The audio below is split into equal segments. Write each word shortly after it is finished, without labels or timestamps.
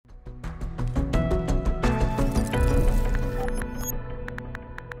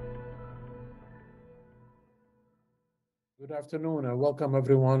Good afternoon and welcome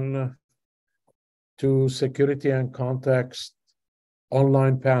everyone to Security and Context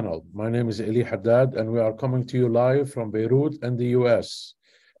online panel. My name is Elie Haddad and we are coming to you live from Beirut and the US.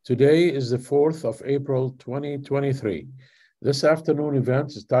 Today is the 4th of April, 2023. This afternoon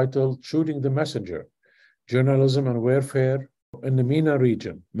event is titled Shooting the Messenger, Journalism and Warfare in the MENA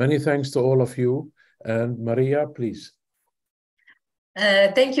Region. Many thanks to all of you. And Maria, please.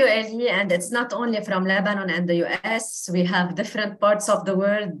 Thank you, Elie. And it's not only from Lebanon and the US. We have different parts of the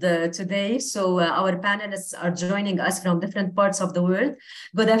world today. So our panelists are joining us from different parts of the world.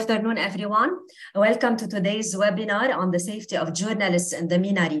 Good afternoon, everyone. Welcome to today's webinar on the safety of journalists in the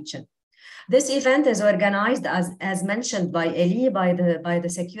MENA region. This event is organized, as mentioned by Elie, by the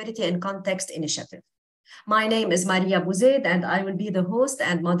Security and Context Initiative. My name is Maria Zeid, and I will be the host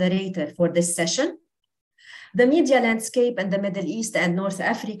and moderator for this session. The media landscape in the Middle East and North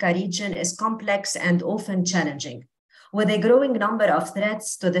Africa region is complex and often challenging, with a growing number of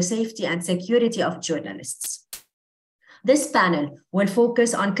threats to the safety and security of journalists. This panel will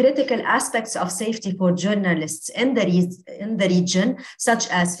focus on critical aspects of safety for journalists in the region, such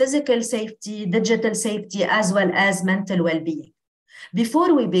as physical safety, digital safety, as well as mental well-being.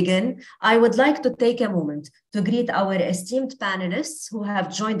 Before we begin, I would like to take a moment to greet our esteemed panelists who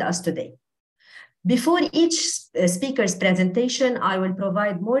have joined us today. Before each speaker's presentation, I will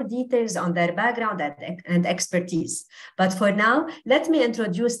provide more details on their background and expertise. But for now, let me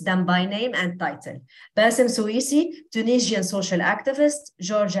introduce them by name and title. Bassem Souissi, Tunisian social activist;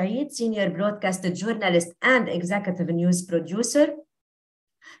 Zeid, senior broadcast journalist and executive news producer;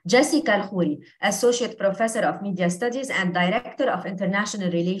 El-Khoury, Associate Professor of Media Studies and Director of International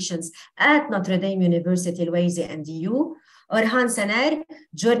Relations at Notre Dame University, Souissi and EU; Orhan Sener,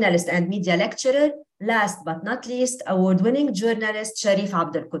 journalist and media lecturer; last but not least, award-winning journalist Sharif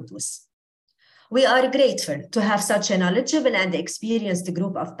Abdel Kouddous. We are grateful to have such a knowledgeable and experienced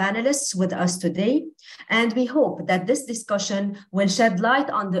group of panelists with us today, and we hope that this discussion will shed light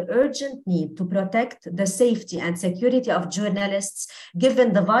on the urgent need to protect the safety and security of journalists,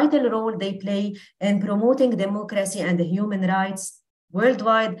 given the vital role they play in promoting democracy and human rights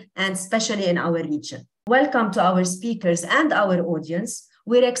worldwide, and especially in our region. Welcome to our speakers and our audience.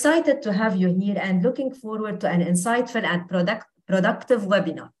 We're excited to have you here and looking forward to an insightful and productive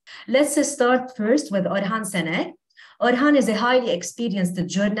webinar. Let's start first with Orhan Sener. Orhan is a highly experienced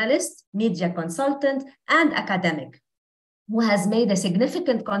journalist, media consultant, and academic who has made a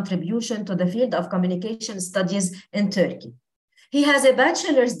significant contribution to the field of communication studies in Turkey. He has a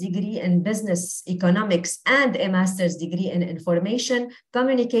bachelor's degree in business economics and a master's degree in information,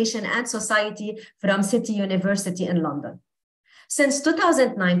 communication, and society from City University in London. Since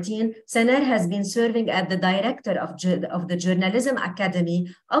 2019, Sener has been serving as the director of the Journalism Academy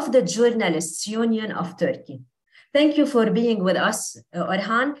of the Journalists Union of Turkey. Thank you for being with us,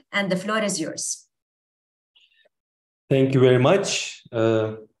 Orhan, and the floor is yours. Thank you very much.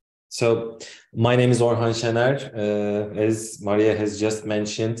 So my name is Orhan Sener. As Maria has just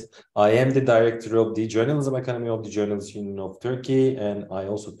mentioned, I am the director of the Journalism Academy of the Journalists Union of Turkey, and I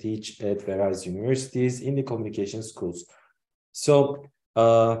also teach at various universities in the communication schools. So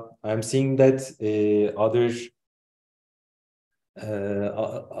I'm seeing that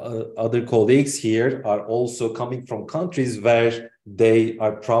other colleagues here are also coming from countries where they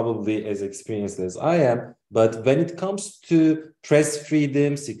are probably as experienced as I am. But when it comes to press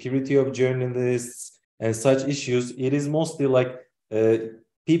freedom, security of journalists, and such issues, it is mostly like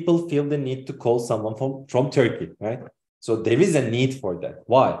people feel the need to call someone from Turkey, right? So there is a need for that.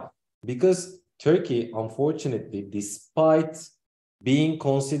 Why? Because Turkey, unfortunately, despite being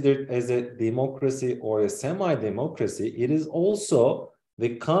considered as a democracy or a semi-democracy, it is also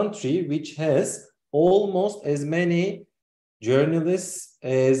the country which has almost as many journalists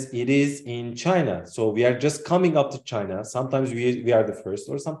as it is in China. So we are just coming up to China. Sometimes we are the first,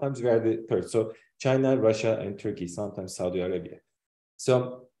 or sometimes we are the third. So China, Russia, and Turkey, sometimes Saudi Arabia.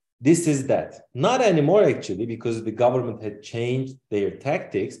 So this is that. Not anymore, actually, because the government had changed their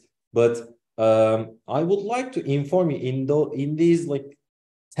tactics. But I would like to inform you in these like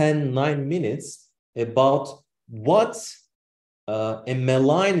 9 minutes about what a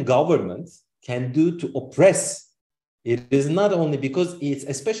malign government can do to oppress. It is not only because it's,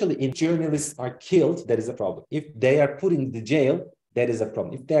 especially if journalists are killed, that is a problem. If they are put in the jail, that is a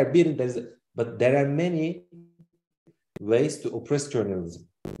problem. If they are beaten, but there are many ways to oppress journalism,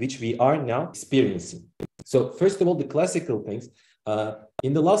 which we are now experiencing. So first of all, the classical things.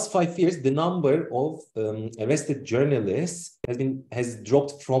 In the last 5 years, the number of arrested journalists has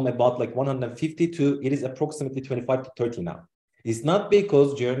dropped from about like 150 to it is approximately 25 to 30 now. It's not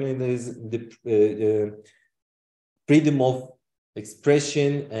because journalism, freedom of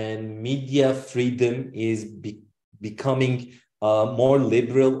expression and media freedom is becoming more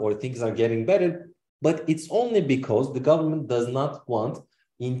liberal, or things are getting better. But it's only because the government does not want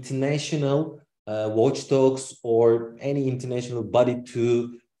international watchdogs or any international body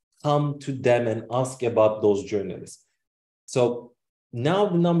to come to them and ask about those journalists. So now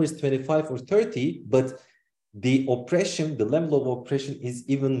the number is 25 or 30, but the oppression, the level of oppression is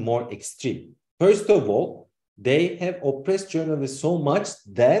even more extreme. First of all, they have oppressed journalists so much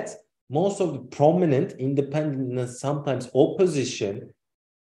that most of the prominent, independent, and sometimes opposition,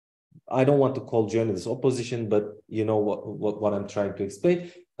 I don't want to call journalists opposition, but you know what I'm trying to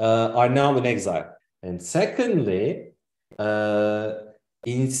explain, are now in exile. And secondly,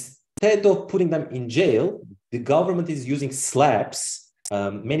 instead of putting them in jail, the government is using slaps,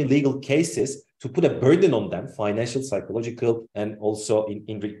 many legal cases, to put a burden on them, financial, psychological, and also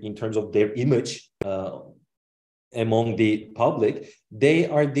in terms of their image among the public. They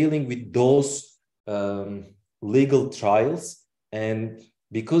are dealing with those legal trials, and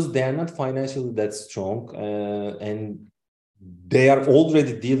because they are not financially that strong and they are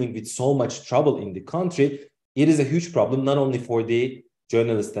already dealing with so much trouble in the country, it is a huge problem, not only for the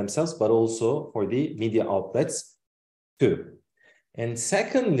journalists themselves, but also for the media outlets too. And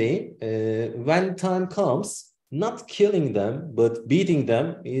secondly, when time comes, not killing them, but beating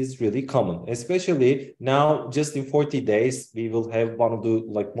them is really common, especially now. Just in 40 days, we will have one of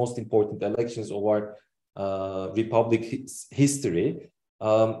the most important elections of our republic history.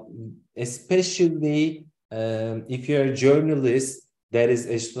 Especially if you're a journalist that is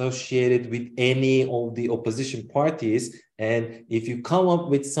associated with any of the opposition parties, and if you come up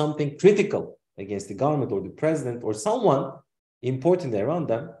with something critical against the government or the president or someone important around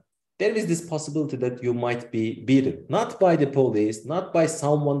them, there is this possibility that you might be beaten, not by the police, not by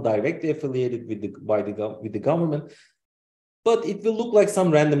someone directly affiliated with the government, but it will look like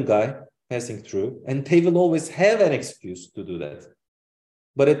some random guy passing through, and they will always have an excuse to do that.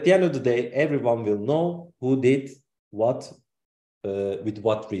 But at the end of the day, everyone will know who did what, with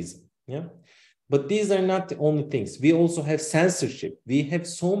what reason. Yeah. But these are not the only things. We also have censorship. We have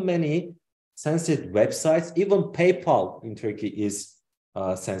so many censored websites. Even PayPal in Turkey is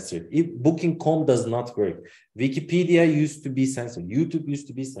censored. Booking.com does not work. Wikipedia used to be censored. YouTube used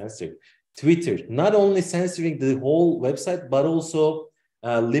to be censored. Twitter, not only censoring the whole website, but also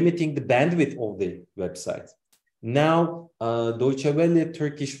limiting the bandwidth of the website. Now, Deutsche Welle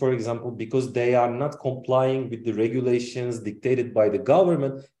Turkish, for example, because they are not complying with the regulations dictated by the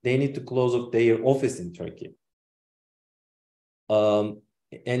government, they need to close off their office in Turkey.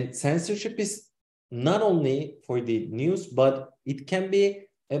 And censorship is not only for the news, but it can be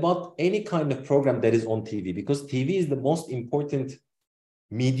about any kind of program that is on TV, because TV is the most important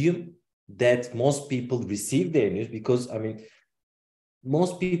medium that most people receive their news, because, I mean,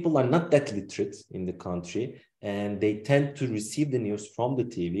 most people are not that literate in the country, and they tend to receive the news from the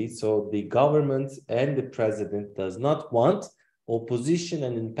TV. So the government and the president does not want opposition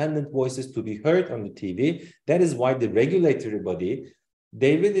and independent voices to be heard on the TV. That is why the regulatory body,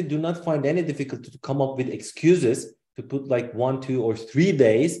 they really do not find any difficulty to come up with excuses to put 1, 2, or 3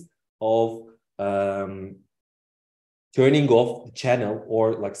 days of turning off the channel,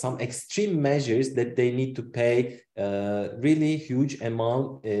 or some extreme measures that they need to pay really huge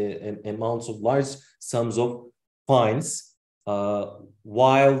amounts of large sums of fines,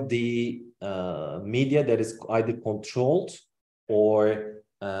 while the media that is either controlled or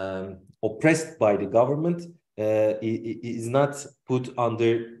oppressed by the government is not put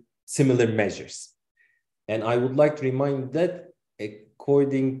under similar measures. And I would like to remind that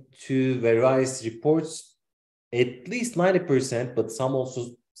according to various reports, at least 90%, but some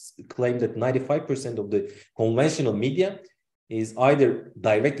also claim that 95% of the conventional media is either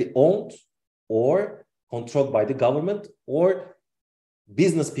directly owned or controlled by the government, or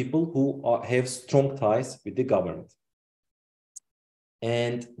business people who have strong ties with the government.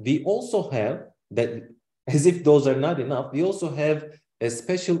 And we also have that, as if those are not enough, we also have a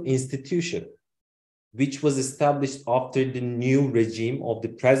special institution which was established after the new regime of the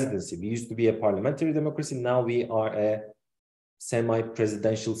presidency. We used to be a parliamentary democracy. Now we are a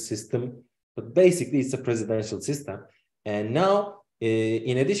semi-presidential system, but basically it's a presidential system. And now,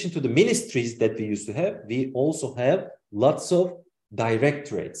 in addition to the ministries that we used to have, we also have lots of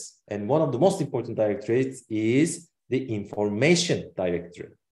directorates. And one of the most important directorates is the Information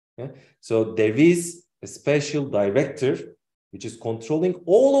Directorate. Yeah? So there is a special director which is controlling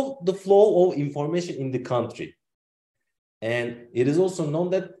all of the flow of information in the country. And it is also known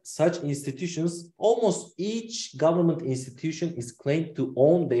that such institutions, almost each government institution is claimed to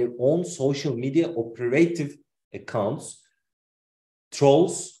own their own social media operative accounts,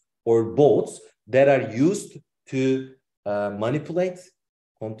 trolls, or bots that are used to manipulate,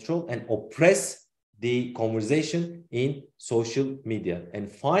 control, and oppress the conversation in social media.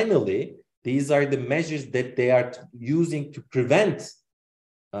 And finally, these are the measures that they are using to prevent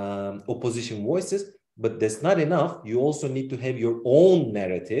opposition voices, but that's not enough. You also need to have your own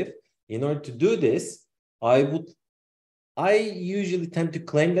narrative. In order to do this, I usually tend to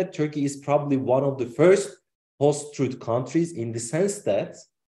claim that Turkey is probably one of the first post-truth countries, in the sense that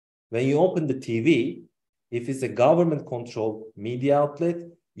when you open the TV, if it's a government-controlled media outlet,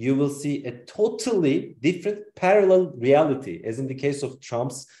 you will see a totally different parallel reality, as in the case of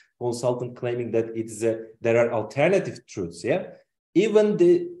Trump's consultant claiming that there are alternative truths. Yeah, even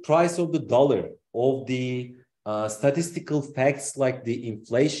the price of the dollar, of the statistical facts like the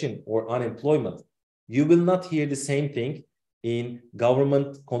inflation or unemployment, you will not hear the same thing in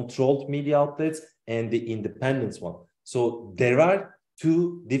government-controlled media outlets and the independent one. So there are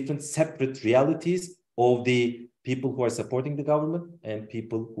two different separate realities of the people who are supporting the government and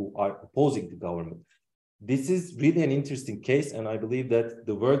people who are opposing the government. This is really an interesting case, and I believe that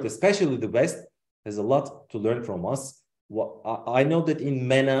the world, especially the West, has a lot to learn from us. I know that in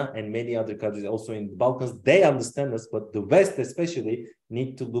MENA and many other countries, also in the Balkans, they understand us, but the West especially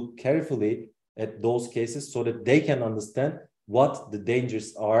need to look carefully at those cases so that they can understand what the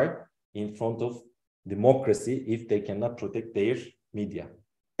dangers are in front of democracy if they cannot protect their media.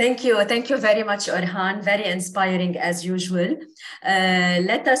 Thank you. Thank you very much, Orhan. Very inspiring as usual.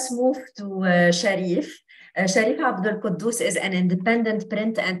 Let us move to Sharif. Sharif Abdel Kouddous is an independent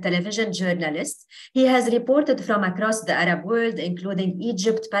print and television journalist. He has reported from across the Arab world, including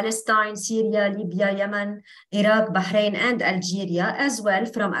Egypt, Palestine, Syria, Libya, Yemen, Iraq, Bahrain, and Algeria, as well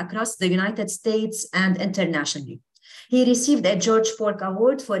from across the United States and internationally. He received a George Polk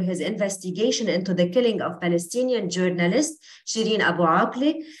Award for his investigation into the killing of Palestinian journalist Shireen Abu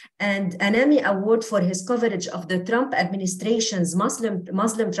Akleh, and an Emmy Award for his coverage of the Trump administration's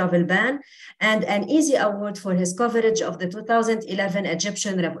Muslim travel ban, and an Easy Award for his coverage of the 2011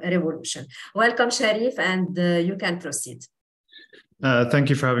 Egyptian revolution. Welcome, Sharif, and you can proceed. Thank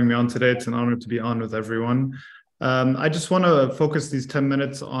you for having me on today. It's an honor to be on with everyone. I just want to focus these 10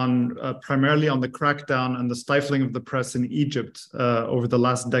 minutes on primarily on the crackdown and the stifling of the press in Egypt over the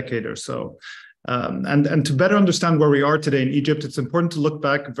last decade or so. And to better understand where we are today in Egypt, it's important to look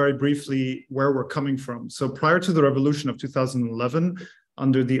back very briefly where we're coming from. So prior to the revolution of 2011,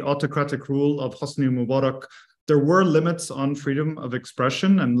 under the autocratic rule of Hosni Mubarak, there were limits on freedom of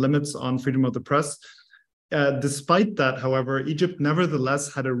expression and limits on freedom of the press. Despite that, however, Egypt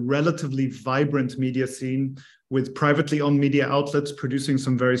nevertheless had a relatively vibrant media scene with privately owned media outlets producing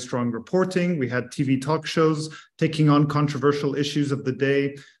some very strong reporting. We had TV talk shows taking on controversial issues of the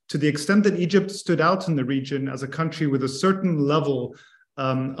day, to the extent that Egypt stood out in the region as a country with a certain level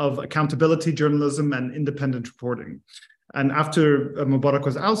of accountability journalism and independent reporting. And after Mubarak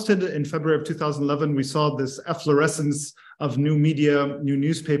was ousted in February of 2011, we saw this efflorescence of new media, new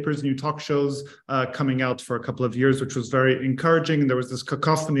newspapers, new talk shows coming out for a couple of years, which was very encouraging. And there was this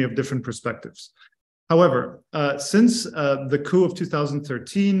cacophony of different perspectives. However, since the coup of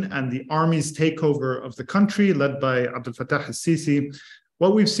 2013 and the army's takeover of the country led by Abdel al-Sisi,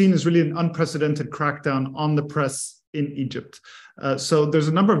 what we've seen is really an unprecedented crackdown on the press in Egypt. So there's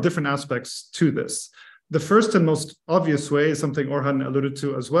a number of different aspects to this. The first and most obvious way is something Orhan alluded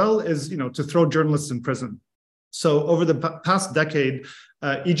to as well, is to throw journalists in prison. So over the past decade,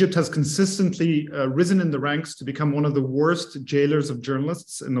 Egypt has consistently risen in the ranks to become one of the worst jailers of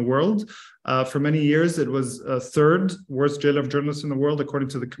journalists in the world. For many years, it was third worst jailer of journalists in the world, according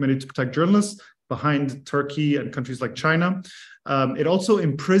to the Committee to Protect Journalists, behind Turkey and countries like China. It also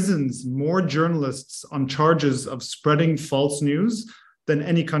imprisons more journalists on charges of spreading false news than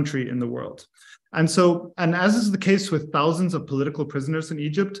any country in the world. And as is the case with thousands of political prisoners in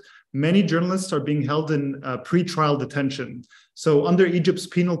Egypt, many journalists are being held in pre-trial detention. So under Egypt's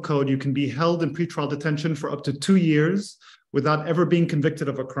penal code, you can be held in pre-trial detention for up to 2 years without ever being convicted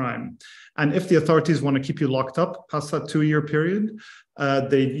of a crime. And if the authorities want to keep you locked up past that 2-year period,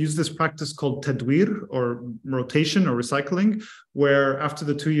 they use this practice called tadwir, or rotation or recycling, where after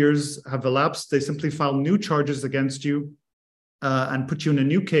the 2 years have elapsed, they simply file new charges against you and put you in a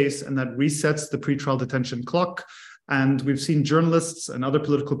new case, and that resets the pretrial detention clock. And we've seen journalists and other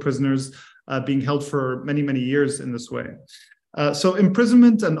political prisoners being held for many, many years in this way. So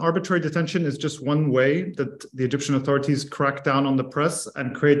imprisonment and arbitrary detention is just one way that the Egyptian authorities crack down on the press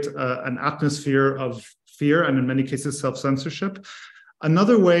and create an atmosphere of fear and in many cases self-censorship.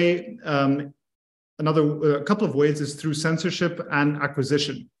 Another way, a couple of ways is through censorship and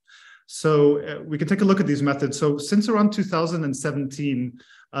acquisition. So we can take a look at these methods. So since around 2017,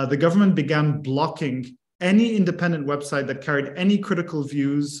 the government began blocking any independent website that carried any critical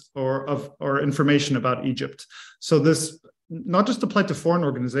views or information about Egypt. So this not just applied to foreign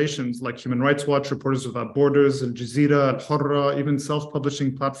organizations like Human Rights Watch, Reporters Without Borders, Al Jazeera, Al-Khoury, even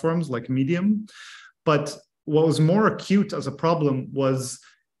self-publishing platforms like Medium. But what was more acute as a problem was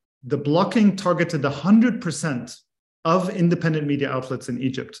the blocking targeted 100% of independent media outlets in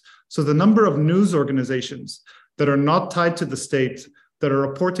Egypt. So the number of news organizations that are not tied to the state that are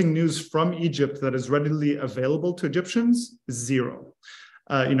reporting news from Egypt that is readily available to Egyptians is zero.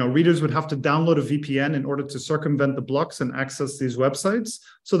 Readers would have to download a VPN in order to circumvent the blocks and access these websites.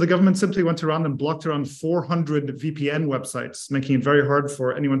 So the government simply went around and blocked around 400 VPN websites, making it very hard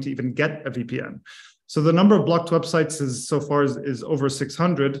for anyone to even get a VPN. So the number of blocked websites so far is over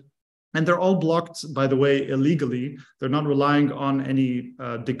 600. And they're all blocked, by the way, illegally. They're not relying on any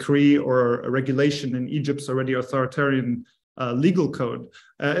decree or regulation in Egypt's already authoritarian legal code.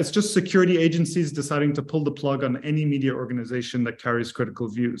 It's just security agencies deciding to pull the plug on any media organization that carries critical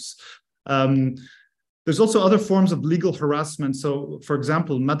views. There's also other forms of legal harassment. So, for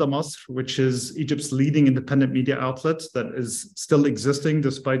example, MENA Masr, which is Egypt's leading independent media outlet that is still existing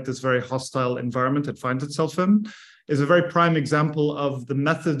despite this very hostile environment it finds itself in, is a very prime example of the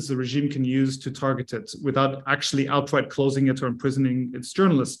methods the regime can use to target it without actually outright closing it or imprisoning its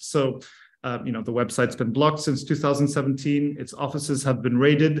journalists. So, the website's been blocked since 2017. Its offices have been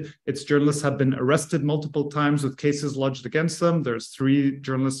raided. Its journalists have been arrested multiple times with cases lodged against them. There's 3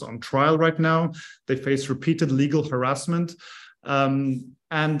 journalists on trial right now. They face repeated legal harassment.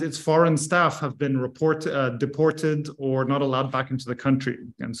 And its foreign staff have been deported or not allowed back into the country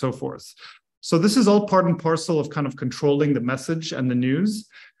and so forth. So this is all part and parcel of kind of controlling the message and the news.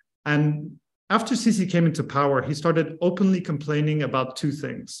 And after Sisi came into power, he started openly complaining about 2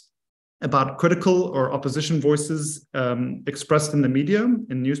 things: about critical or opposition voices expressed in the media,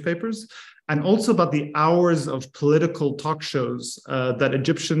 in newspapers, and also about the hours of political talk shows that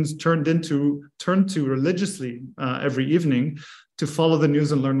Egyptians turned to religiously every evening to follow the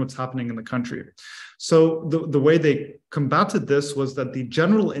news and learn what's happening in the country. So the way they combated this was that the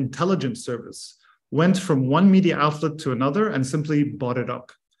General Intelligence Service went from one media outlet to another and simply bought it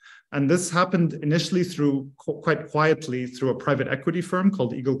up. And this happened initially quite quietly through a private equity firm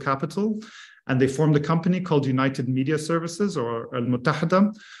called Eagle Capital. And they formed a company called United Media Services, or Al-Muttahada,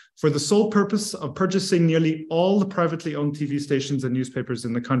 for the sole purpose of purchasing nearly all the privately owned TV stations and newspapers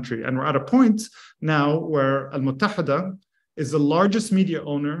in the country. And we're at a point now where Al-Muttahada is the largest media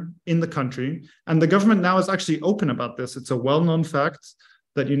owner in the country. And the government now is actually open about this. It's a well-known fact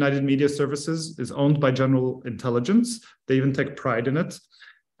that United Media Services is owned by General Intelligence. They even take pride in it.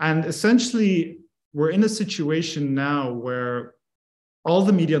 And essentially, we're in a situation now where all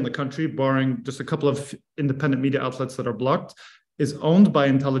the media in the country, barring just a couple of independent media outlets that are blocked, is owned by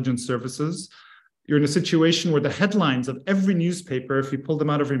intelligence services. You're in a situation where the headlines of every newspaper, if you pull them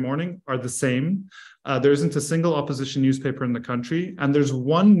out every morning, are the same. There isn't a single opposition newspaper in the country. And there's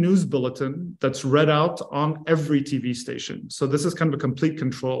one news bulletin that's read out on every TV station. So this is kind of a complete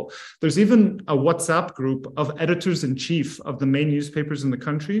control. There's even a WhatsApp group of editors-in-chief of the main newspapers in the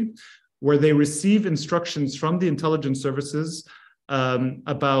country, where they receive instructions from the intelligence services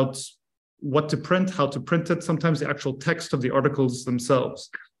about what to print, how to print it, sometimes the actual text of the articles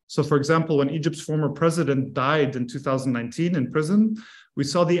themselves. So for example, when Egypt's former president died in 2019 in prison, we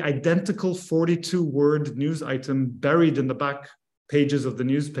saw the identical 42-word news item buried in the back pages of the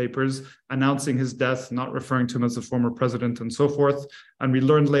newspapers announcing his death, not referring to him as the former president and so forth. And we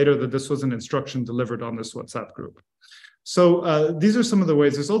learned later that this was an instruction delivered on this WhatsApp group. So these are some of the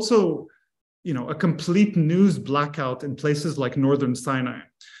ways. There's also, a complete news blackout in places like Northern Sinai,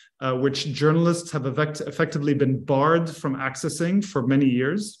 which journalists have effectively been barred from accessing for many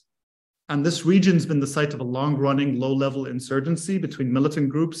years. And this region's been the site of a long-running, low-level insurgency between militant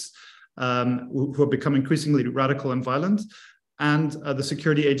groups who have become increasingly radical and violent, and the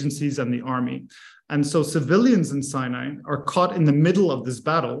security agencies and the army. And so civilians in Sinai are caught in the middle of this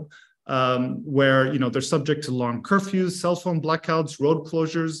battle, where they're subject to long curfews, cell phone blackouts, road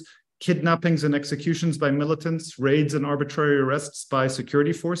closures, kidnappings and executions by militants, raids and arbitrary arrests by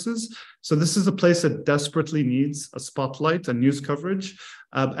security forces. So this is a place that desperately needs a spotlight and news coverage,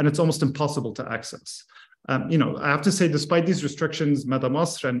 and it's almost impossible to access. I have to say, despite these restrictions, MENA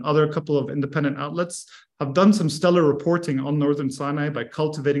Masr and other couple of independent outlets have done some stellar reporting on Northern Sinai by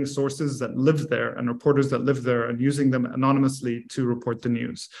cultivating sources that live there and reporters that live there and using them anonymously to report the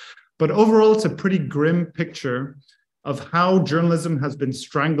news. But overall, it's a pretty grim picture of how journalism has been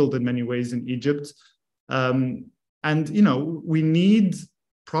strangled in many ways in Egypt. We need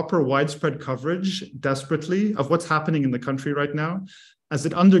proper widespread coverage desperately of what's happening in the country right now, as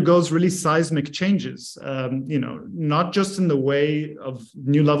it undergoes really seismic changes, not just in the way of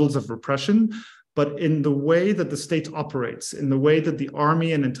new levels of repression, but in the way that the state operates, in the way that the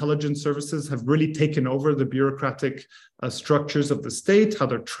army and intelligence services have really taken over the bureaucratic structures of the state, how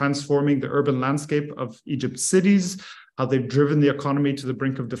they're transforming the urban landscape of Egypt's cities, how they've driven the economy to the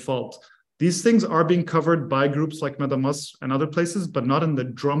brink of default. These things are being covered by groups like MENA Masr and other places, but not in the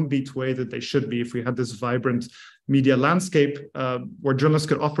drumbeat way that they should be if we had this vibrant media landscape where journalists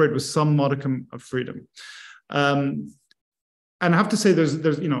could operate with some modicum of freedom. And I have to say,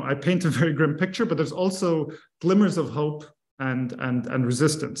 there's I paint a very grim picture, but there's also glimmers of hope and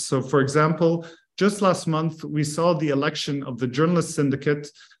resistance. So, for example, just last month, we saw the election of the journalist syndicate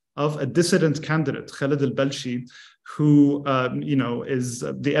of a dissident candidate, Khaled al-Balshi, who is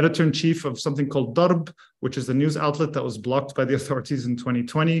the editor-in-chief of something called Darb, which is a news outlet that was blocked by the authorities in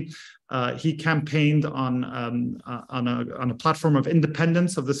 2020. He campaigned on a platform of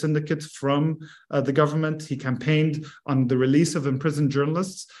independence of the syndicate from the government. He campaigned on the release of imprisoned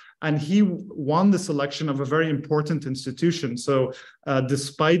journalists, and he won this election of a very important institution. So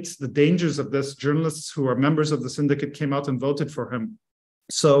despite the dangers of this, journalists who are members of the syndicate came out and voted for him.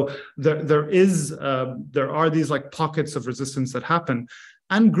 So there are these like pockets of resistance that happen.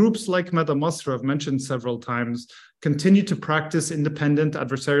 And groups like MENA Masr, I've mentioned several times, continue to practice independent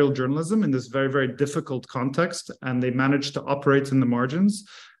adversarial journalism in this very, very difficult context. And they manage to operate in the margins.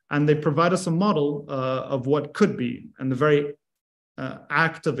 And they provide us a model of what could be. And the very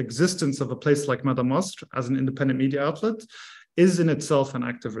act of existence of a place like MENA Masr as an independent media outlet is in itself an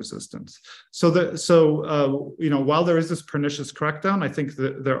act of resistance. So while there is this pernicious crackdown, I think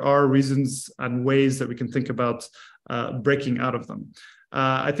that there are reasons and ways that we can think about breaking out of them.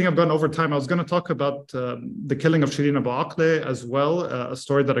 I think I've gone over time. I was going to talk about the killing of Shireen Abu Akleh as well, a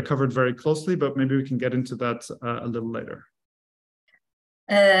story that I covered very closely, but maybe we can get into that a little later.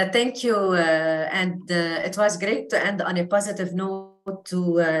 Thank you. It was great to end on a positive note,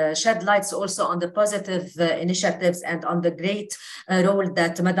 to shed lights also on the positive initiatives and on the great role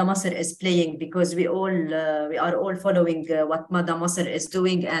that MENA Masr is playing, because we are all following what MENA Masr is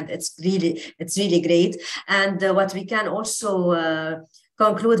doing, and it's really great. And what we can also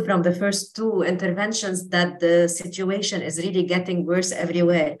conclude from the first two interventions, that the situation is really getting worse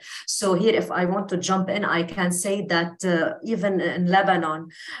everywhere. So here, if I want to jump in, I can say that even in Lebanon,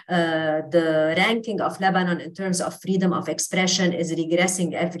 the ranking of Lebanon in terms of freedom of expression is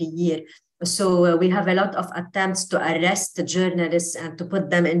regressing every year. So we have a lot of attempts to arrest journalists and to put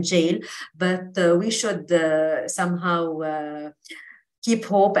them in jail, but we should somehow keep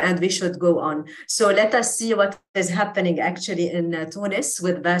hope, and we should go on. So let us see what is happening actually in Tunis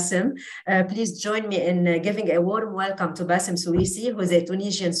with Bassem. Please join me in giving a warm welcome to Bassem Souissi, who is a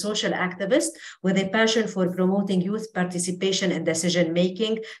Tunisian social activist with a passion for promoting youth participation in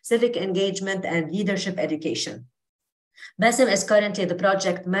decision-making, civic engagement, and leadership education. Bassem is currently the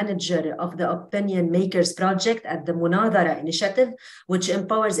project manager of the Opinion Makers Project at the Munadara Initiative, which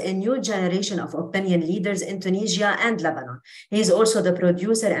empowers a new generation of opinion leaders in Tunisia and Lebanon. He is also the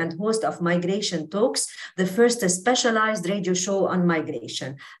producer and host of Migration Talks, the first specialized radio show on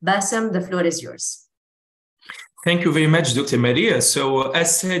migration. Bassem, the floor is yours. Thank you very much, Dr. Maria. So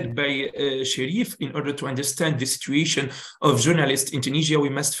as said by Sharif, in order to understand the situation of journalists in Tunisia, we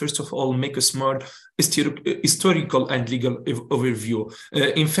must first of all make a smart historical and legal overview.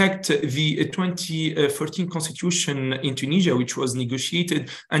 In fact, the 2014 constitution in Tunisia, which was negotiated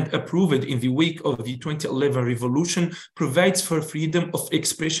and approved in the wake of the 2011 revolution, provides for freedom of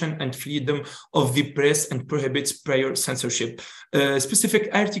expression and freedom of the press and prohibits prior censorship. Specific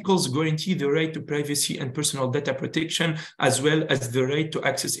articles guarantee the right to privacy and personal data protection, as well as the right to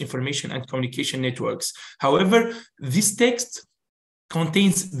access information and communication networks. However, this text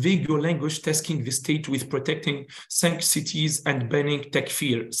contains vague language tasking the state with protecting sanctities and banning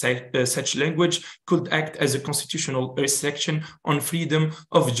takfir. Such language could act as a constitutional restriction on freedom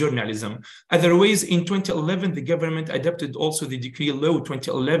of journalism. Otherwise, in 2011, the government adopted also the Decree Law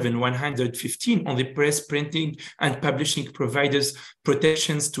 2011-115 on the press, printing, and publishing providers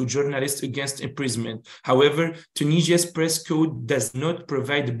protections to journalists against imprisonment. However, Tunisia's press code does not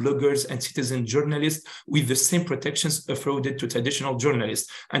provide bloggers and citizen journalists with the same protections afforded to traditional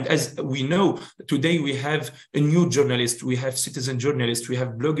journalists. And as we know, today we have a new journalist, we have citizen journalists, we have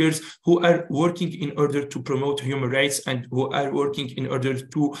bloggers who are working in order to promote human rights and who are working in order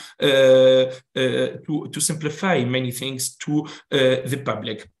to simplify many things to the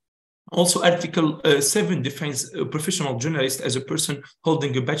public. Also, Article 7 defines a professional journalist as a person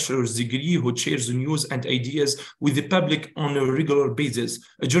holding a bachelor's degree who shares news and ideas with the public on a regular basis.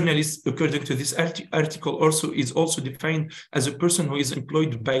 A journalist, according to this article, is also defined as a person who is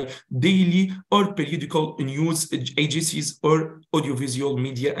employed by daily or periodical news agencies or audiovisual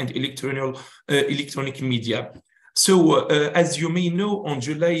media and electronic media. So, as you may know, on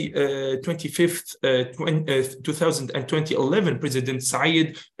July 25th, 2011, President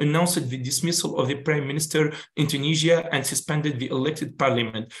Zeid announced the dismissal of the Prime Minister in Tunisia and suspended the elected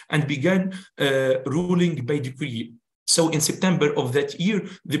parliament and began ruling by decree. So in September of that year,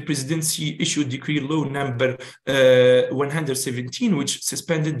 the presidency issued decree law number 117, which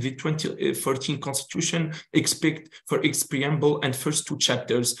suspended the 2014 constitution except for its preamble and first two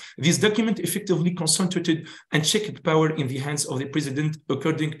chapters. This document effectively concentrated and checked power in the hands of the president.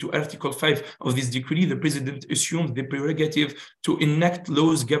 According to Article 5 of this decree, the president assumed the prerogative to enact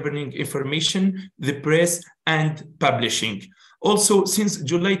laws governing information, the press, and publishing. Also, since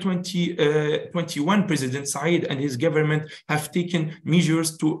July 2021, President Zeid and his government have taken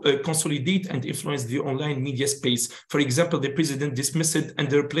measures to consolidate and influence the online media space. For example, the president dismissed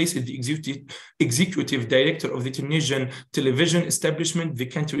and replaced the executive director of the Tunisian television establishment, the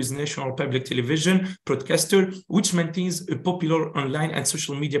country's national public television broadcaster, which maintains a popular online and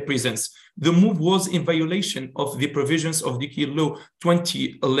social media presence. The move was in violation of the provisions of Decree Law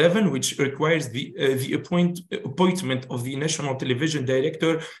 2011, which requires the appointment of the national television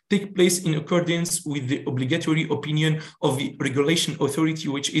director take place in accordance with the obligatory opinion of the regulation authority,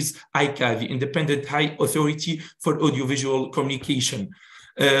 which is ICA, the Independent High Authority for Audiovisual Communication.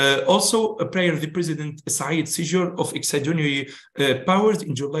 Also, prior to the President Zeid's seizure of extraordinary powers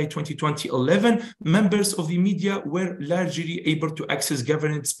in July 2011, members of the media were largely able to access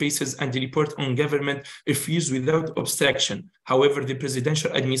government spaces and report on government affairs without obstruction. However, the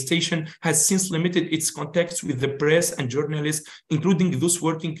presidential administration has since limited its contacts with the press, and journalists, including those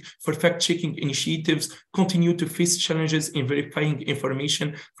working for fact-checking initiatives, continue to face challenges in verifying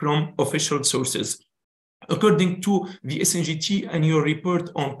information from official sources. According to the SNGT annual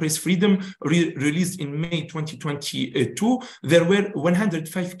report on press freedom released in May 2022, there were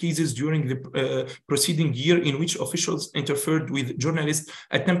 105 cases during the preceding year in which officials interfered with journalists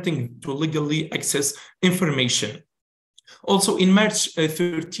attempting to legally access information. Also, in March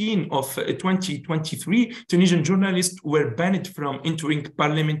 13 of 2023, Tunisian journalists were banned from entering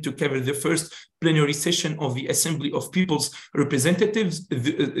parliament to cover the first plenary session of the Assembly of People's Representatives,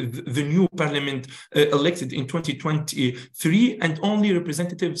 the new parliament elected in 2023, and only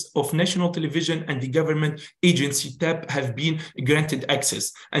representatives of national television and the government agency TAP have been granted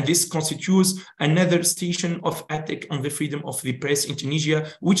access. And this constitutes another station of attack on the freedom of the press in Tunisia,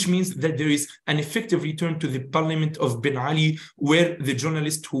 which means that there is an effective return to the parliament of Ben Ali, where the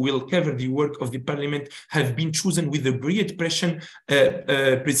journalists who will cover the work of the parliament have been chosen with a great precision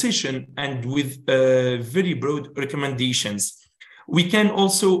and with very broad recommendations. We can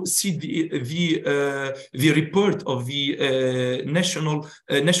also see the report of the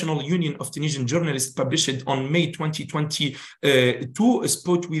National Union of Tunisian Journalists published on May 2022, a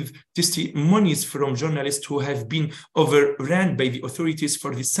spot with testimonies from journalists who have been overrun by the authorities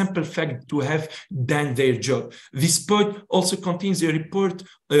for the simple fact to have done their job. This spot also contains a report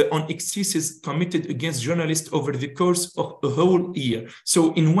on excesses committed against journalists over the course of a whole year.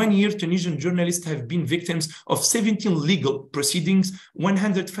 So in 1 year, Tunisian journalists have been victims of 17 legal proceedings,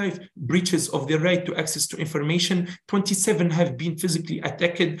 105 breaches of the right to access to information, 27 have been physically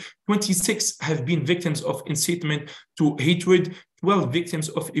attacked, 26 have been victims of incitement to hatred, 12 victims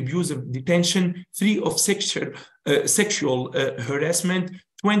of abusive detention, 3 of sexual harassment,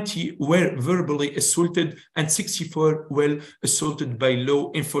 20 were verbally assaulted, and 64 were assaulted by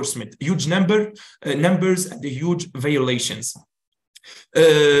law enforcement. Huge numbers and the huge violations.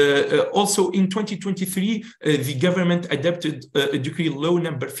 Also in 2023, the government adopted a decree law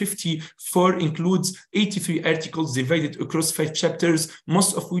number 54, includes 83 articles divided across 5 chapters,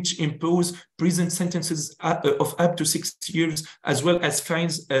 most of which impose prison sentences of up to 6 years, as well as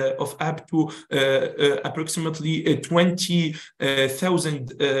fines of up to approximately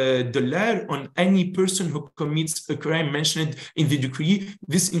 $20,000 on any person who commits a crime mentioned in the decree.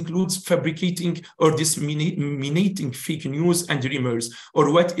 This includes fabricating or disseminating fake news and rumors,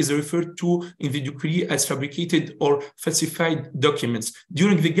 or what is referred to in the decree as fabricated or falsified documents.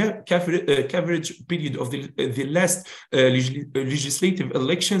 During the coverage period of the last legislative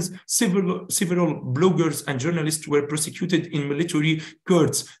elections, several bloggers and journalists were prosecuted in military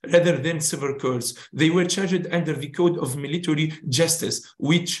courts rather than civil courts. They were charged under the Code of Military Justice,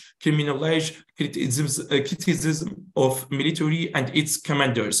 which criminalized criticism of military and its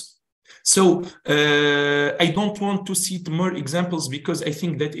commanders. So I don't want to cite more examples because I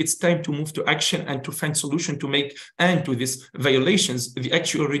think that it's time to move to action and to find solution to make end to these violations. The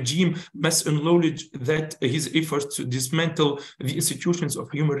actual regime must acknowledge that his efforts to dismantle the institutions of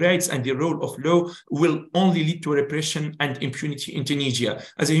human rights and the role of law will only lead to repression and impunity in Tunisia.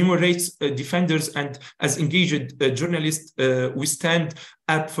 As a human rights defenders and as engaged journalists, we stand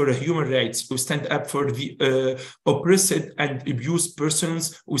up for human rights. We stand up for the oppressed and abused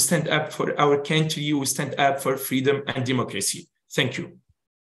persons. We stand up for our country. We stand up for freedom and democracy. Thank you.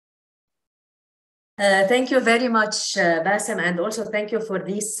 Thank you very much, Bassem, and also thank you for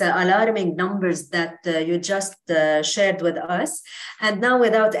these alarming numbers that you just shared with us. And now,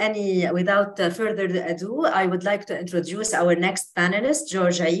 without further ado, I would like to introduce our next panelist,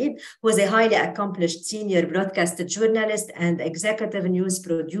 Zeid, who is a highly accomplished senior broadcast journalist and executive news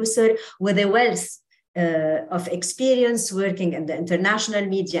producer with a wealth of experience working in the international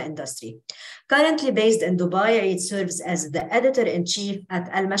media industry. Currently based in Dubai, Zeid serves as the editor-in-chief at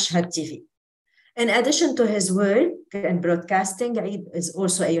Al-Mashhad TV. In addition to his work in broadcasting, Zeid is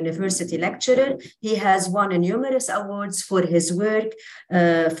also a university lecturer. He has won numerous awards for his work,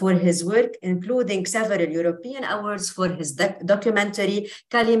 including several European awards for his documentary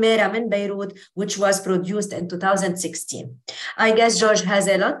Kalimera min Beirut, which was produced in 2016. I guess George has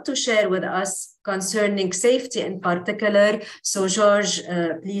a lot to share with us concerning safety in particular. So George,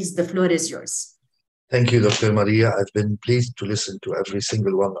 please, the floor is yours. Thank you, Dr. Maria. I've been pleased to listen to every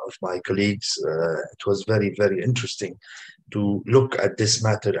single one of my colleagues. It was very, very interesting to look at this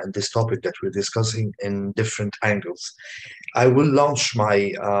matter and this topic that we're discussing in different angles. I will launch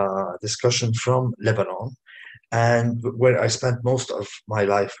my discussion from Lebanon, and where I spent most of my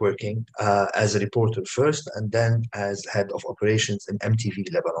life working as a reporter first, and then as head of operations in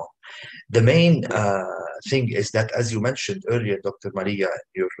MTV Lebanon. The main thing is that, as you mentioned earlier, Dr. Maria,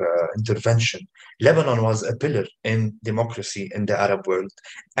 your intervention, Lebanon was a pillar in democracy in the Arab world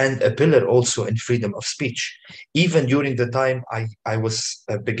and a pillar also in freedom of speech. Even during the time I was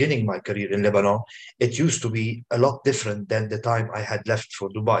beginning my career in Lebanon, it used to be a lot different than the time I had left for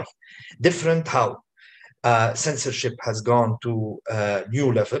Dubai. Different how? Censorship has gone to a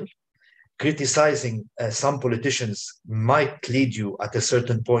new level. Criticizing some politicians might lead you at a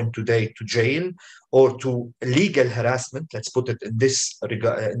certain point today to jail or to legal harassment. Let's put it in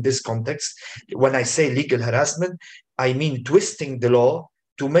this context. When I say legal harassment, I mean twisting the law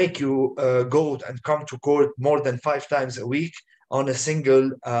to make you go and come to court more than 5 times a week on a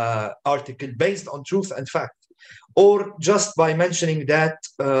single article based on truth and fact. Or just by mentioning that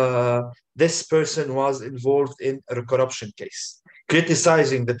this person was involved in a corruption case.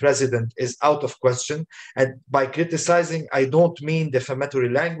 Criticizing the president is out of question. And by criticizing, I don't mean defamatory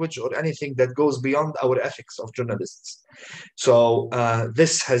language or anything that goes beyond our ethics of journalists. So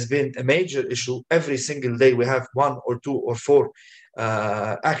this has been a major issue. Every single day we have 1 or 2 or 4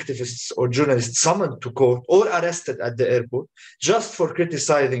 activists or journalists summoned to court or arrested at the airport just for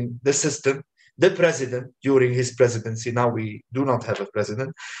criticizing the system, the president during his presidency. Now we do not have a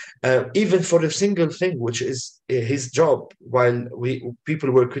president, even for a single thing, which is his job. While people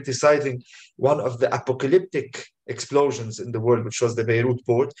were criticizing one of the apocalyptic explosions in the world, which was the Beirut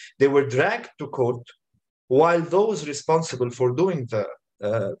port, they were dragged to court while those responsible for doing the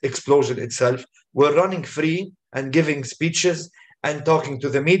explosion itself were running free and giving speeches and talking to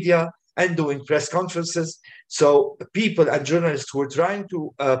the media and doing press conferences. So people and journalists who were trying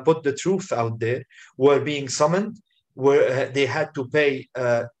to put the truth out there were being summoned, where they had to pay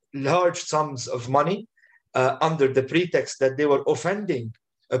large sums of money under the pretext that they were offending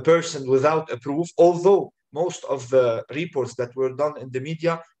a person without a proof, although most of the reports that were done in the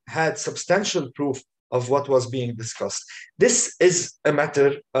media had substantial proof of what was being discussed. This is a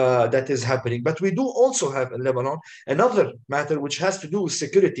matter that is happening. But we do also have in Lebanon another matter which has to do with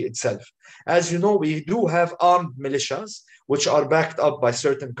security itself. As you know, we do have armed militias which are backed up by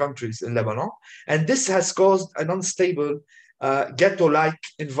certain countries in Lebanon. And this has caused an unstable ghetto-like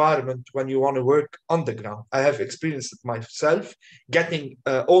environment when you want to work on the ground. I have experienced it myself, getting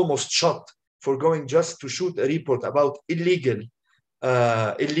almost shot for going just to shoot a report about illegal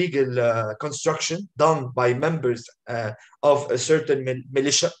construction done by members of a certain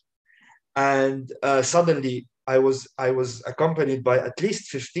militia, and suddenly I was accompanied by at least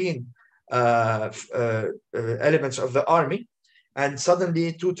 15 elements of the army, and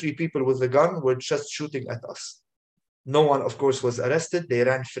suddenly 2-3 people with a gun were just shooting at us. No one, of course, was arrested. They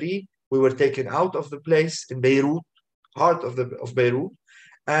ran free. We were taken out of the place in Beirut, heart of Beirut,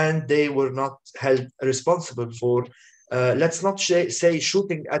 and they were not held responsible for let's not say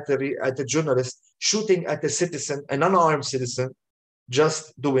shooting at a journalist, shooting at a citizen, an unarmed citizen,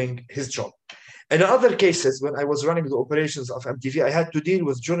 just doing his job. In other cases, when I was running the operations of MTV, I had to deal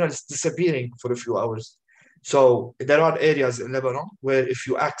with journalists disappearing for a few hours. So there are areas in Lebanon where if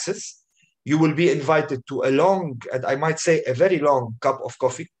you access, you will be invited to a long, and I might say a very long cup of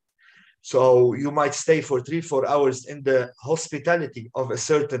coffee. So you might stay for 3-4 hours in the hospitality of a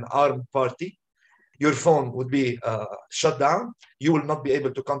certain armed party. Your phone would be shut down. You will not be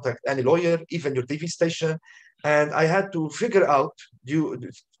able to contact any lawyer, even your TV station. And I had to figure out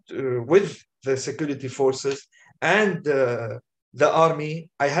with the security forces and the army,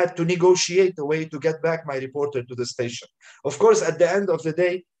 I had to negotiate a way to get back my reporter to the station. Of course, at the end of the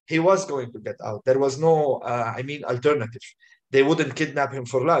day, he was going to get out. There was no, alternative. They wouldn't kidnap him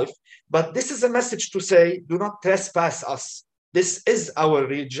for life. But this is a message to say, do not trespass us. This is our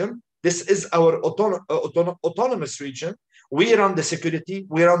region. This is our autonomous region. We run the security.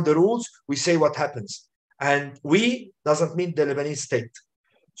 We run the rules. We say what happens. And we doesn't mean the Lebanese state.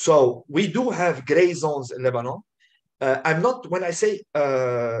 So we do have gray zones in Lebanon. I'm not, when I say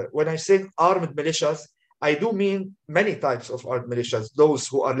armed militias, I do mean many types of armed militias, those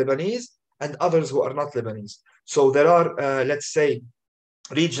who are Lebanese and others who are not Lebanese. So there are, let's say,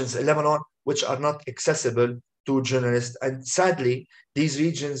 regions in Lebanon which are not accessible to journalists. And sadly, these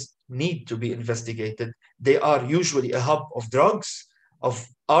regions need to be investigated. They are usually a hub of drugs, of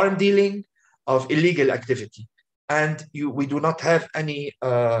arm dealing, of illegal activity. And we do not have any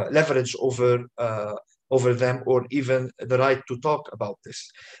leverage over them or even the right to talk about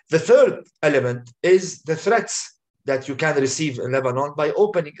this. The third element is the threats that you can receive in Lebanon by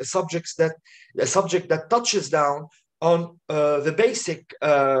opening a subject that touches down on the basic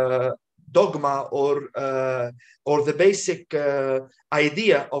dogma or the basic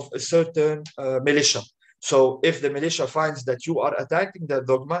idea of a certain militia. So if the militia finds that you are attacking their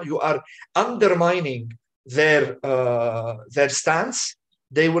dogma, you are undermining their stance,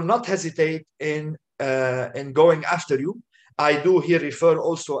 they will not hesitate in going after you. I do here refer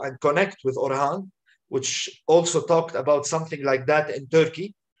also and connect with Orhan, which also talked about something like that in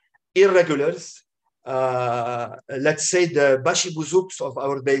Turkey. Irregulars, let's say the Bashi Buzouks of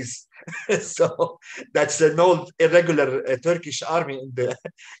our days. So that's an old irregular Turkish army in the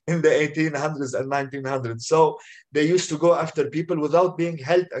 1800s and 1900s. So they used to go after people without being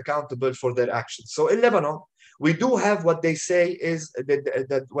held accountable for their actions. So in Lebanon, we do have what they say is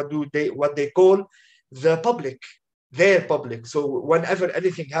what they call the public, their public. So whenever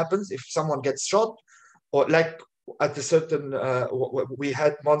anything happens, if someone gets shot, or like at a certain, we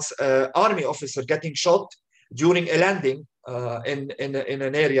had once army officer getting shot during a landing in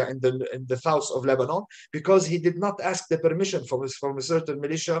an area in the south of Lebanon, because he did not ask the permission from a certain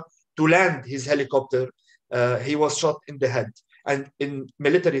militia to land his helicopter. He was shot in the head. And in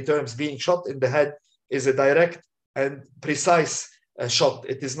military terms, being shot in the head is a direct and precise shot.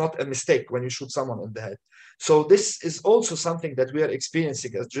 It is not a mistake when you shoot someone in the head. So this is also something that we are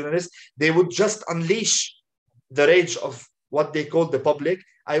experiencing as journalists. They would just unleash the rage of what they call the public.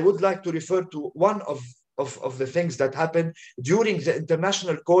 I would like to refer to one of the things that happened during the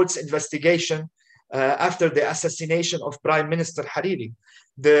international court's investigation after the assassination of Prime Minister Hariri.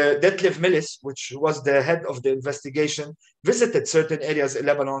 The Detlef Milis, which was the head of the investigation, visited certain areas in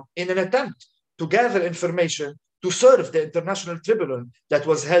Lebanon in an attempt to gather information to serve the international tribunal that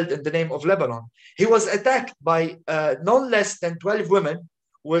was held in the name of Lebanon. He was attacked by no less than 12 women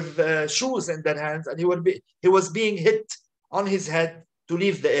with shoes in their hands, and he was being hit on his head to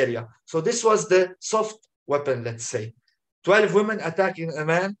leave the area. So this was the soft weapon, let's say. 12 women attacking a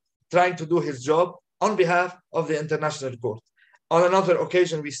man trying to do his job on behalf of the international court. On another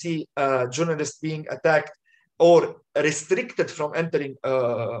occasion, we see journalists being attacked or restricted from entering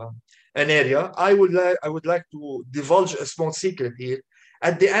an area. I would like to divulge a small secret here.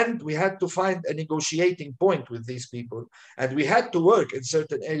 At the end, we had to find a negotiating point with these people, and we had to work in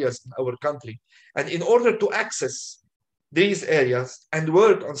certain areas in our country. And in order to access these areas and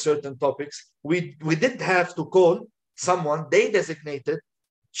work on certain topics, we did have to call someone they designated.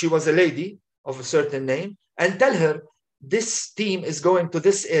 She was a lady of a certain name, and tell her this team is going to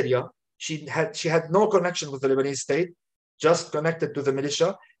this area. She had no connection with the Lebanese state, just connected to the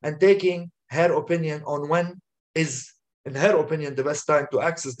militia, and taking her opinion on when is, in her opinion, the best time to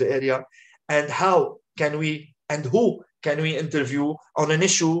access the area, and how can we and who can we interview on an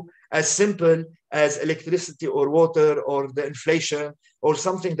issue as simple as electricity or water or the inflation or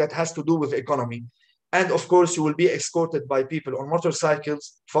something that has to do with the economy. And of course, you will be escorted by people on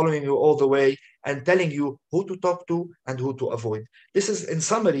motorcycles, following you all the way and telling you who to talk to and who to avoid. This is, in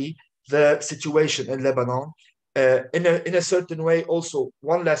summary, the situation in Lebanon. In a certain way, also,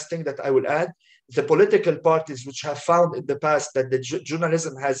 one last thing that I will add, the political parties which have found in the past that the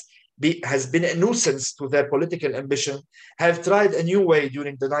journalism has been a nuisance to their political ambition have tried a new way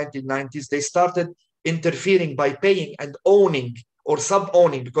during the 1990s. They started interfering by paying and owning or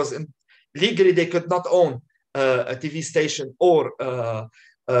sub-owning, because legally they could not own a TV station or a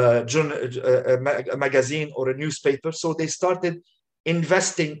magazine or a newspaper. So they started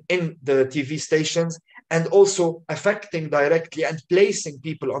investing in the TV stations and also affecting directly and placing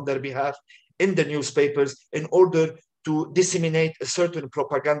people on their behalf in the newspapers in order to disseminate a certain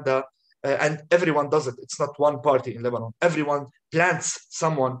propaganda. And everyone does it. It's not one party in Lebanon. Everyone plants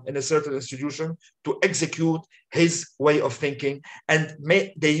someone in a certain institution to execute his way of thinking. And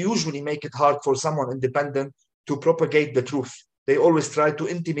they usually make it hard for someone independent to propagate the truth. They always try to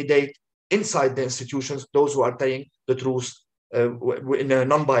intimidate inside the institutions those who are telling the truth in a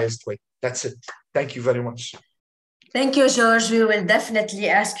non-biased way. That's it. Thank you very much. Thank you, George. We will definitely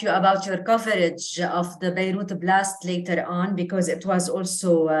ask you about your coverage of the Beirut blast later on, because it was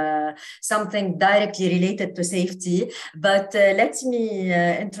also something directly related to safety. But let me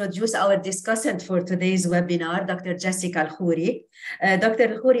introduce our discussant for today's webinar, Dr. Jessica El-Khoury.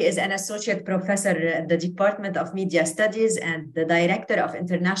 Dr. El-Khoury is an associate professor at the Department of Media Studies and the Director of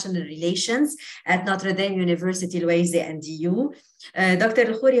International Relations at Notre Dame University, Louisé, and EU. Dr.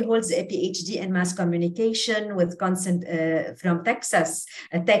 El-Khoury holds a PhD in mass communication with from Texas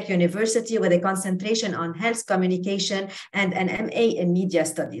Tech University with a concentration on health communication and an MA in media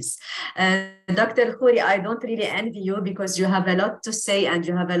studies. Dr. El-Khoury, I don't really envy you because you have a lot to say and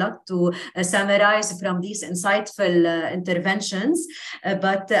you have a lot to summarize from these insightful interventions,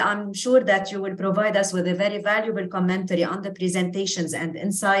 but I'm sure that you will provide us with a very valuable commentary on the presentations and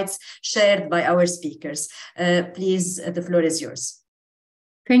insights shared by our speakers. Please, the floor is yours.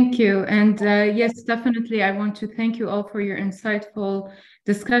 Thank you. And yes, definitely, I want to thank you all for your insightful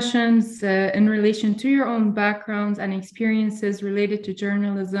discussions in relation to your own backgrounds and experiences related to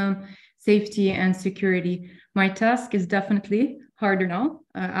journalism, safety, and security. My task is definitely harder now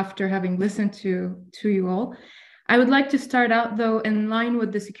after having listened to you all. I would like to start out, though, in line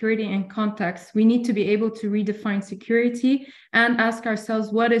with the security and context. We need to be able to redefine security and ask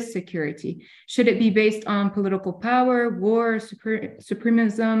ourselves, what is security? Should it be based on political power, war,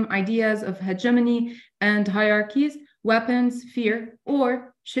 supremacism, ideas of hegemony and hierarchies, weapons, fear,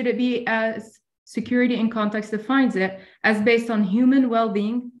 or should it be, as security in context defines it, as based on human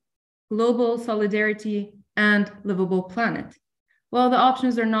well-being, global solidarity, and livable planet? Well, the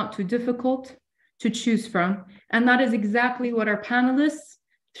options are not too difficult to choose from. And that is exactly what our panelists,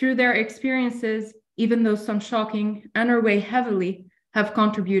 through their experiences, even though some shocking and or weigh heavily, have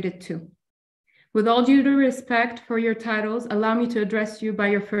contributed to. With all due respect for your titles, allow me to address you by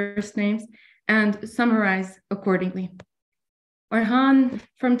your first names and summarize accordingly. Orhan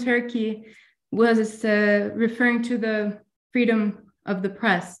from Turkey was referring to the freedom of the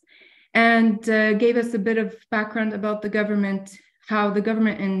press and gave us a bit of background about the government, how the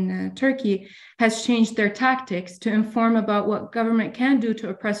government in Turkey has changed their tactics to inform about what government can do to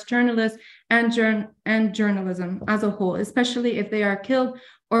oppress journalists and journalism as a whole, especially if they are killed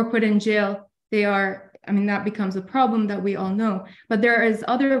or put in jail. That becomes a problem that we all know. But there is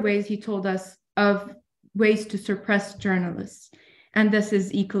other ways, he told us, of ways to suppress journalists. And this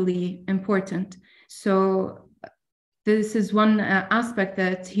is equally important. So this is one aspect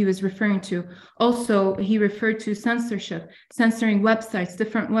that he was referring to. Also, he referred to censorship, censoring websites,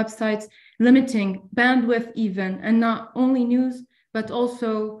 different websites, limiting bandwidth even, and not only news, but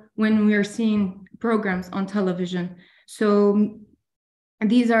also when we are seeing programs on television. So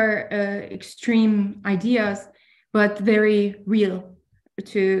these are extreme ideas, but very real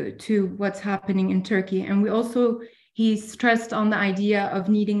to what's happening in Turkey. And he stressed on the idea of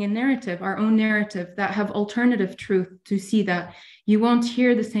needing a narrative, our own narrative, that have alternative truth, to see that you won't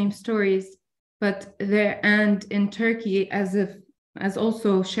hear the same stories, but and in Turkey, as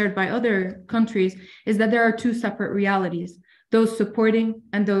also shared by other countries, is that there are two separate realities, those supporting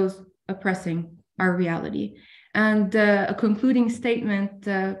and those oppressing our reality. And a concluding statement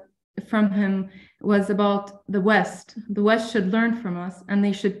from him was about the West. The West should learn from us, and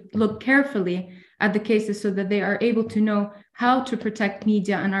they should look carefully at the cases so that they are able to know how to protect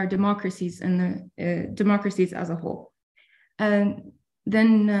media and our democracies and the democracies as a whole. And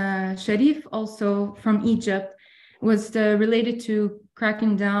then Sharif, also from Egypt, was related to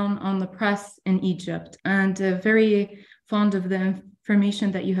cracking down on the press in Egypt, and very fond of the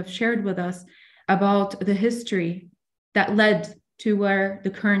information that you have shared with us about the history that led to where the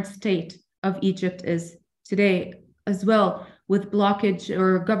current state of Egypt is today, as well, with blockage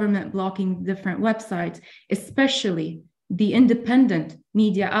or government blocking different websites, especially the independent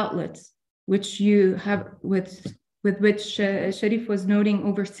media outlets which you have with which Sharif was noting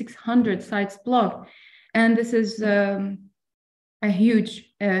over 600 sites blocked. And this is a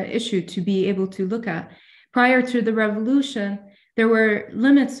huge issue to be able to look at. Prior to the revolution, there were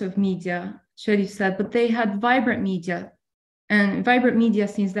limits of media, Sharif said, but they had vibrant media, and vibrant media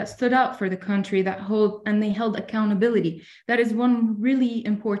scenes that stood out for the country, that they held accountability. That is one really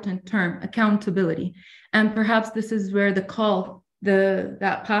important term, accountability. And perhaps this is where the call,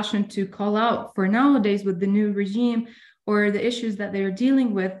 that passion to call out for nowadays with the new regime or the issues that they're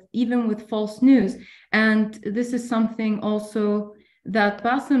dealing with, even with false news. And this is something also that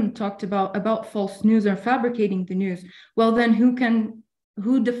Bassem talked about false news or fabricating the news. Well, then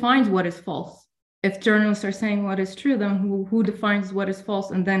who defines what is false? If journalists are saying what is true, then who defines what is false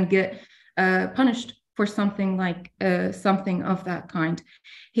and then get punished for something like something of that kind?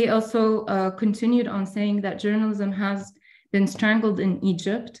 He also continued on saying that journalism has been strangled in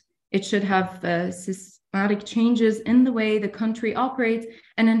Egypt. It should have systematic changes in the way the country operates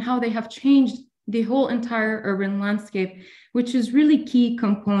and in how they have changed the whole entire urban landscape, which is really key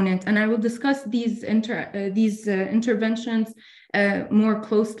component. And I will discuss these interventions more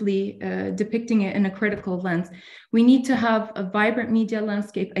closely, depicting it in a critical lens. We need to have a vibrant media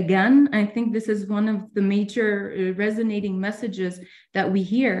landscape again. I think this is one of the major resonating messages that we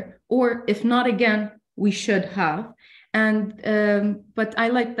hear, or if not again, we should have. And but I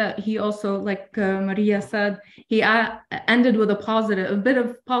like that he also, like Maria said, he ended with a bit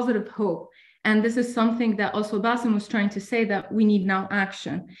of positive hope. And this is something that also Bassem was trying to say, that we need now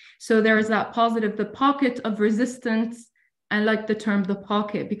action. So there is that positive, the pocket of resistance. I like the term the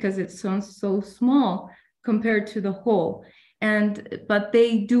pocket because it sounds so small compared to the whole. But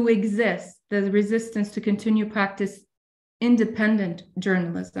they do exist, the resistance to continue practice independent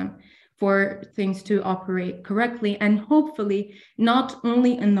journalism for things to operate correctly, and hopefully not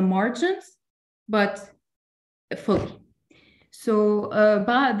only in the margins, but fully. So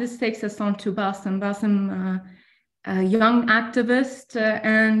this takes us on to Bassem. Bassem, a young activist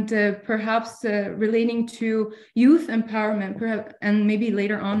and perhaps relating to youth empowerment, perhaps, and maybe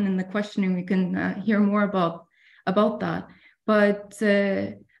later on in the questioning we can hear more about that. But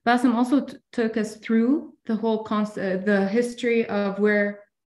Bassem also took us through the whole the history of where,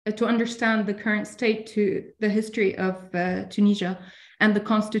 to understand the current state, to the history of Tunisia and the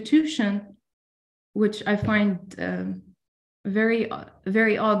constitution, which I find very,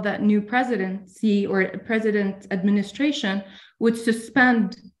 very odd that new presidency or president administration would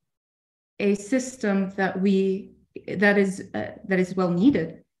suspend a system that is well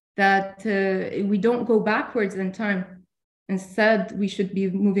needed, that we don't go backwards in time. Instead, we should be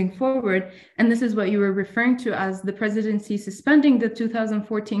moving forward. And this is what you were referring to as the presidency suspending the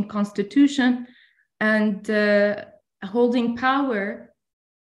 2014 constitution and holding power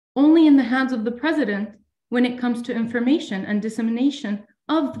only in the hands of the president when it comes to information and dissemination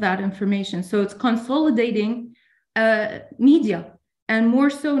of that information. So it's consolidating media, and more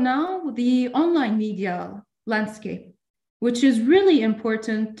so now the online media landscape, which is really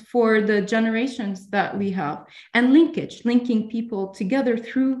important for the generations that we have, and linking people together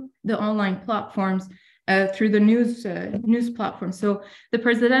through the online platforms, through the news platforms. So the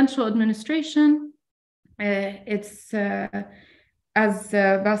presidential administration, it's as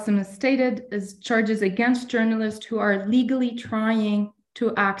Bassem has stated, is charges against journalists who are legally trying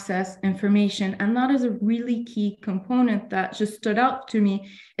to access information. And that is a really key component that just stood out to me,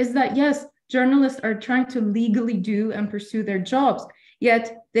 is that yes, journalists are trying to legally do and pursue their jobs,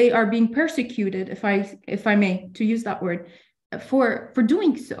 yet they are being persecuted, if I may, to use that word, for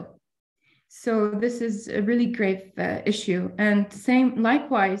doing so. So this is a really grave issue. And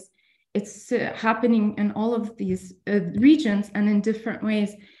likewise, it's happening in all of these regions and in different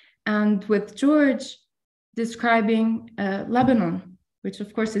ways. And with George describing Lebanon, which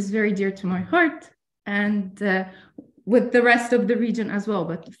of course is very dear to my heart, and with the rest of the region as well.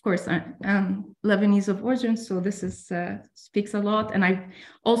 But of course, I'm Lebanese of origin, so this speaks a lot. And I've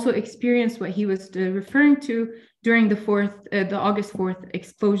also experienced what he was referring to during the August 4th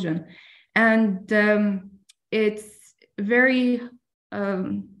explosion. And it's very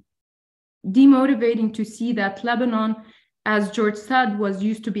demotivating to see that Lebanon, as George said,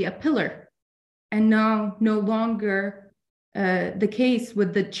 used to be a pillar, and now no longer the case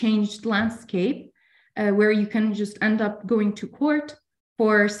with the changed landscape, where you can just end up going to court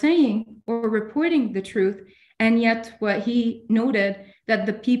for saying or reporting the truth. And yet what he noted, that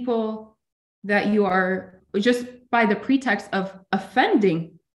the people that you are, just by the pretext of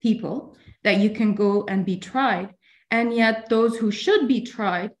offending people, that you can go and be tried, and yet those who should be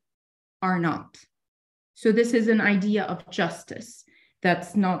tried are not. So this is an idea of justice.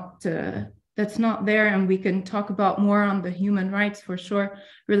 that's not there, and we can talk about more on the human rights for sure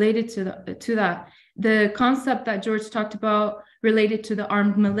related to that. The concept that George talked about related to the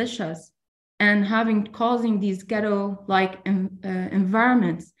armed militias and causing these ghetto-like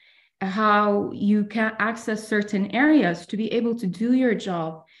environments, how you can access certain areas to be able to do your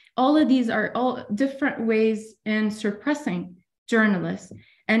job. All of these are all different ways in suppressing journalists,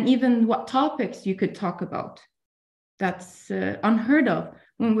 and even what topics you could talk about. That's unheard of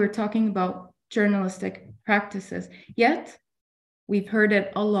when we're talking about journalistic practices. Yet, we've heard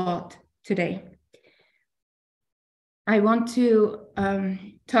it a lot today. I want to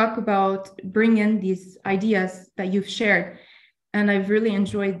bring in these ideas that you've shared, and I've really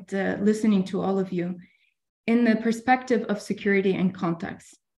enjoyed listening to all of you in the perspective of security and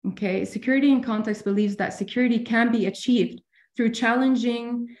context. Okay, security and context believes that security can be achieved through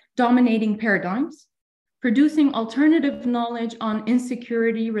challenging dominating paradigms, producing alternative knowledge on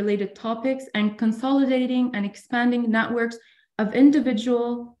insecurity-related topics, and consolidating and expanding networks of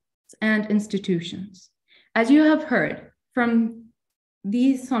individuals and institutions. As you have heard from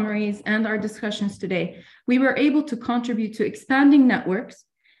these summaries and our discussions today, we were able to contribute to expanding networks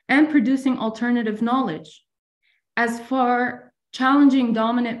and producing alternative knowledge as far challenging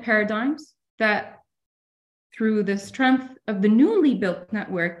dominant paradigms that through the strength of the newly built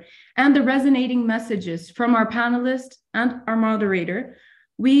network and the resonating messages from our panelists and our moderator,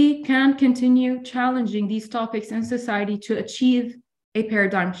 we can continue challenging these topics in society to achieve a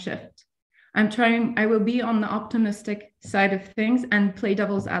paradigm shift. I will be on the optimistic side of things and play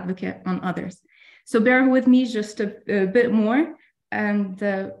devil's advocate on others. So bear with me just a bit more, and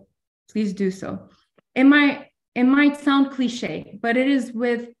please do so. It might sound cliche, but it is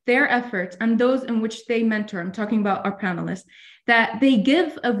with their efforts and those in which they mentor, I'm talking about our panelists, that they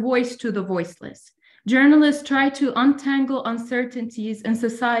give a voice to the voiceless. Journalists try to untangle uncertainties in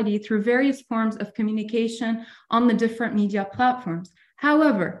society through various forms of communication on the different media platforms.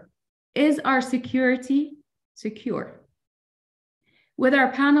 However, is our security secure? With our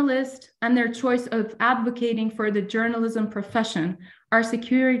panelists and their choice of advocating for the journalism profession, our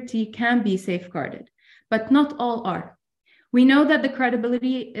security can be safeguarded, but not all are. We know that the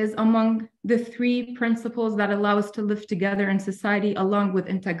credibility is among the three principles that allow us to live together in society, along with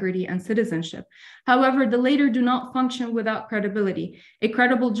integrity and citizenship. However, the latter do not function without credibility. A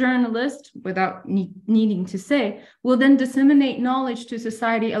credible journalist, without needing to say, will then disseminate knowledge to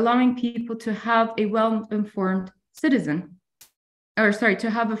society, allowing people to have a well-informed citizen. To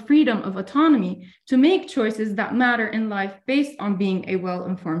have a freedom of autonomy to make choices that matter in life based on being a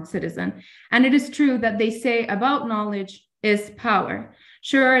well-informed citizen. And it is true that they say about knowledge is power.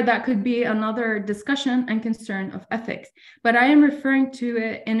 Sure, that could be another discussion and concern of ethics, but I am referring to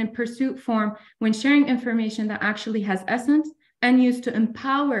it in a pursuit form when sharing information that actually has essence and used to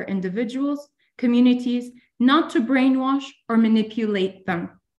empower individuals, communities, not to brainwash or manipulate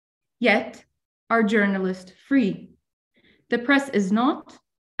them. Yet, are journalists free? The press is not,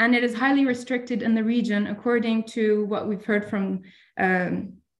 and it is highly restricted in the region, according to what we've heard from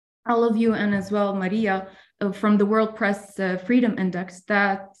all of you and as well Maria, from the World Press Freedom Index,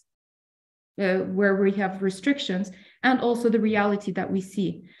 that where we have restrictions, and also the reality that we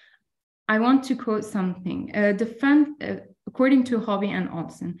see. I want to quote something. According to Hobby and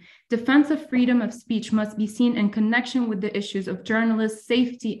Olsen, defense of freedom of speech must be seen in connection with the issues of journalists'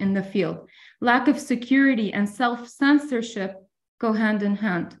 safety in the field. Lack of security and self-censorship go hand in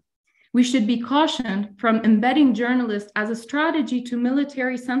hand. We should be cautioned from embedding journalists as a strategy to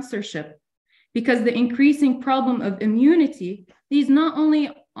military censorship, because the increasing problem of immunity leads not only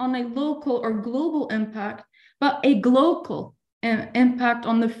on a local or global impact, but a global impact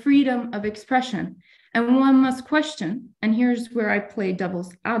on the freedom of expression. And one must question, and here's where I play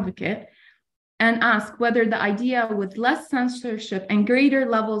devil's advocate, and ask whether the idea with less censorship and greater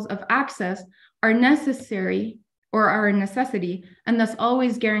levels of access are necessary or are a necessity, and thus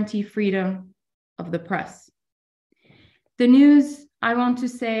always guarantee freedom of the press. The news, I want to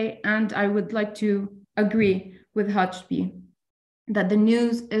say, and I would like to agree with Hajbi, that the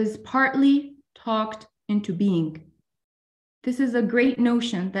news is partly talked into being. This is a great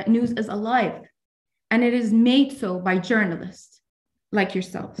notion that news is alive, and it is made so by journalists like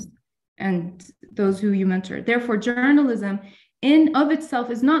yourselves and those who you mentor. Therefore, journalism in of itself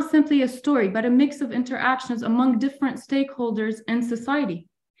is not simply a story, but a mix of interactions among different stakeholders in society,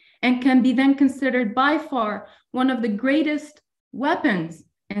 and can be then considered by far one of the greatest weapons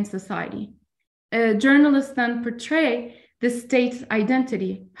in society. Journalists then portray the state's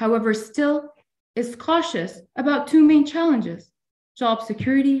identity, however, still is cautious about two main challenges: job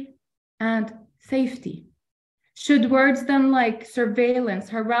security and safety. Should words then like surveillance,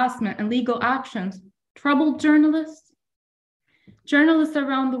 harassment, and legal actions trouble journalists? Journalists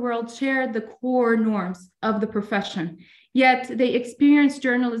around the world share the core norms of the profession, yet they experience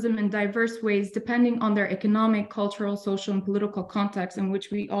journalism in diverse ways depending on their economic, cultural, social, and political context in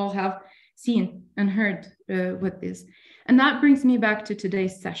which we all have seen and heard with this. And that brings me back to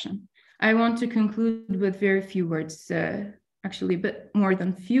today's session. I want to conclude with very few words, actually a bit more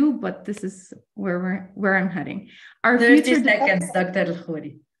than few, but this is where I'm heading. Our 30 seconds, Dr.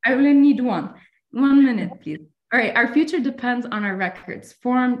 El-Khoury. I will need 1 minute, please. All right, our future depends on our records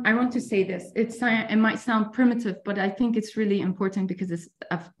formed. I want to say this, it might sound primitive, but I think it's really important because it's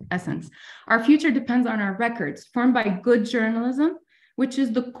of essence. Our future depends on our records formed by good journalism, which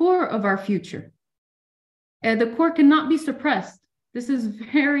is the core of our future. The core cannot be suppressed. This is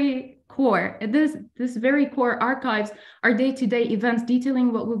very core. This very core archives our day-to-day events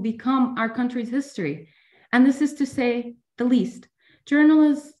detailing what will become our country's history. And this is to say the least.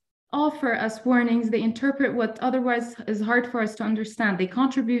 Journalists offer us warnings. They interpret what otherwise is hard for us to understand. They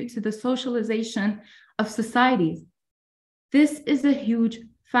contribute to the socialization of societies. This is a huge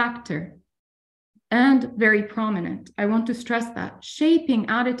factor and very prominent. I want to stress that. Shaping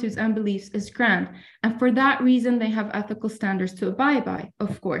attitudes and beliefs is grand. And for that reason, they have ethical standards to abide by,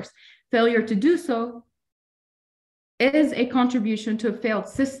 of course. Failure to do so is a contribution to a failed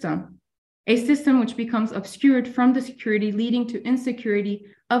system, a system which becomes obscured from the security, leading to insecurity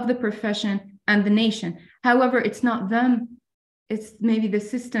of the profession and the nation. However, it's not them, it's maybe the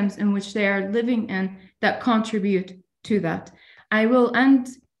systems in which they are living in that contribute to that. I will end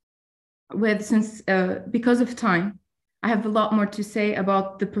with, since because of time, I have a lot more to say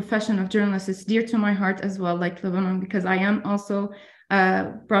about the profession of journalists. It's dear to my heart as well, like Lebanon, because I am also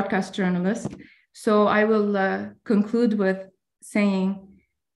a broadcast journalist. So I will conclude with saying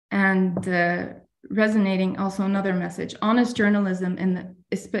and resonating also another message: honest journalism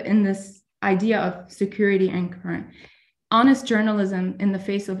in this idea of security and current. Honest journalism in the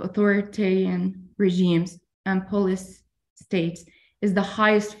face of authoritarian regimes and police states is the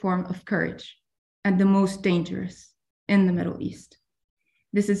highest form of courage and the most dangerous in the Middle East.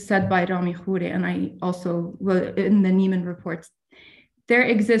 This is said by El-Khoury, and I also will in the Neiman reports. There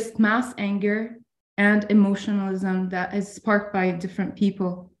exists mass anger and emotionalism that is sparked by different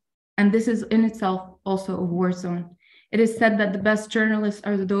people. And this is in itself also a war zone. It is said that the best journalists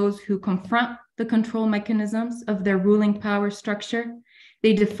are those who confront the control mechanisms of their ruling power structure.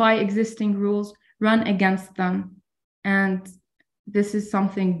 They defy existing rules, run against them. And this is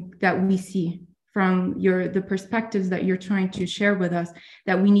something that we see from the perspectives that you're trying to share with us,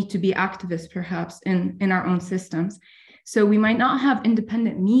 that we need to be activists perhaps in our own systems. So we might not have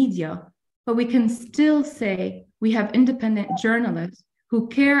independent media, but we can still say we have independent journalists who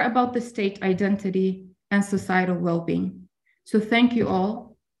care about the state identity and societal well-being. So thank you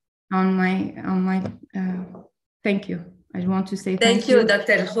all thank you. I want to say thank you.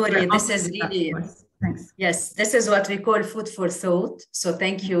 Dr. El-Khoury. This is really, thanks. Yes, this is what we call food for thought. So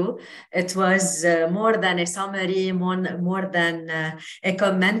thank you. It was more than a summary, more than a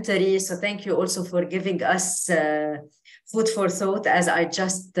commentary. So thank you also for giving us food for thought, as I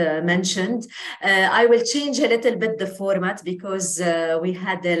just mentioned. I will change a little bit the format because we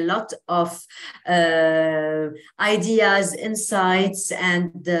had a lot of ideas, insights,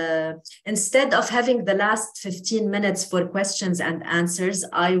 and instead of having the last 15 minutes for questions and answers,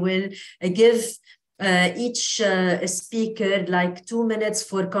 I will give each speaker like 2 minutes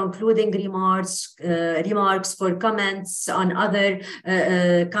for concluding remarks, for comments on other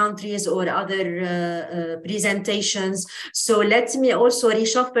countries or other presentations. So let me also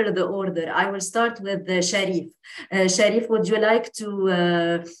reshuffle the order. I will start with Sharif. Sharif, would you like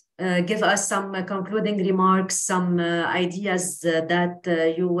to give us some concluding remarks, some ideas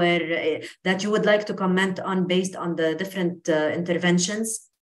that you would like to comment on based on the different interventions?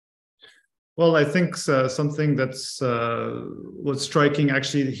 Well, I think something that's was striking,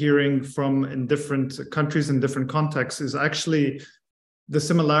 actually hearing from in different countries in different contexts, is actually the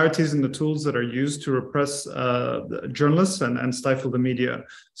similarities in the tools that are used to repress journalists and stifle the media.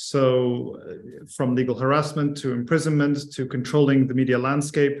 So from legal harassment to imprisonment to controlling the media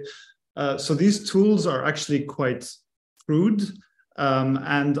landscape. So these tools are actually quite crude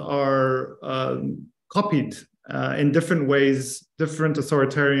and are copied in different ways. Different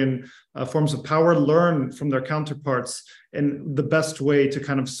authoritarian forms of power learn from their counterparts in the best way to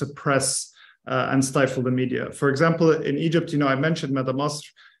kind of suppress and stifle the media. For example, in Egypt, I mentioned MENA Masr.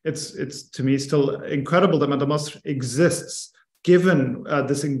 It's to me still incredible that MENA Masr exists, given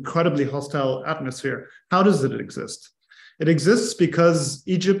this incredibly hostile atmosphere. How does it exist? It exists because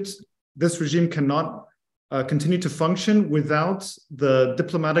Egypt, this regime cannot continue to function without the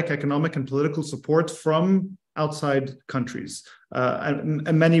diplomatic, economic, and political support from outside countries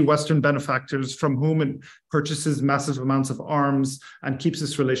and many Western benefactors from whom it purchases massive amounts of arms and keeps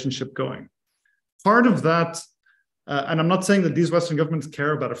this relationship going. Part of that, and I'm not saying that these Western governments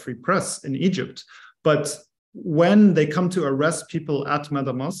care about a free press in Egypt, but when they come to arrest people at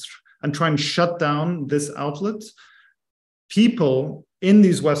Meda Masr and try and shut down this outlet, people in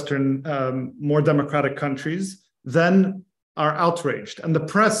these Western, more democratic countries then are outraged. And the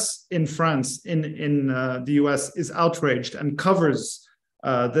press in France, in the US, is outraged and covers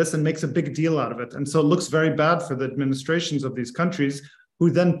this and makes a big deal out of it. And so it looks very bad for the administrations of these countries, who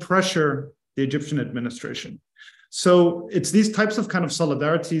then pressure the Egyptian administration. So it's these types of kind of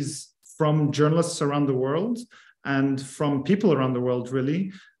solidarities from journalists around the world and from people around the world,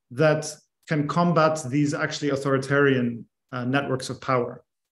 really, that can combat these actually authoritarian networks of power.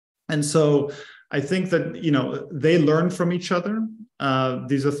 And so I think that, you know, they learn from each other,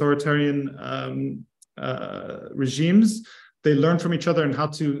 these authoritarian regimes. They learn from each other in how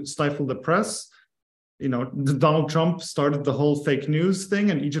to stifle the press. You know, Donald Trump started the whole fake news thing,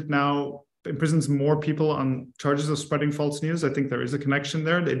 and Egypt now imprisons more people on charges of spreading false news. I think there is a connection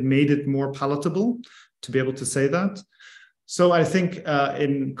there. It made it more palatable to be able to say that. So I think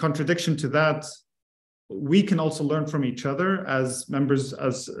in contradiction to that, we can also learn from each other as members,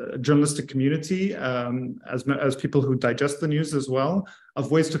 as a journalistic community, as people who digest the news as well,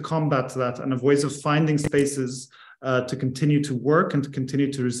 of ways to combat that and of ways of finding spaces to continue to work and to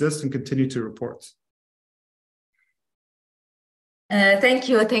continue to resist and continue to report. Thank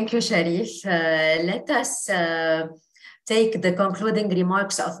you, Sharif. Let us take the concluding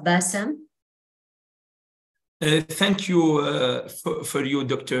remarks of Bassem. Thank you for you,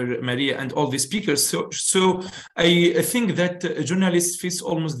 Dr. Maria, and all the speakers. So I think that journalists face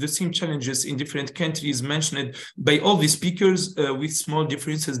almost the same challenges in different countries mentioned by all the speakers, with small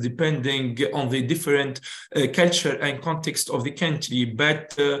differences depending on the different culture and context of the country.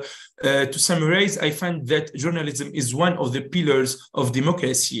 But to summarize, I find that journalism is one of the pillars of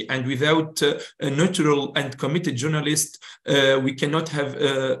democracy, and without a neutral and committed journalist, we cannot have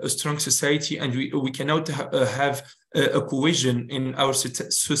a strong society, and we cannot have a cohesion in our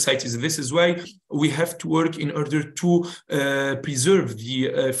societies. This is why we have to work in order to preserve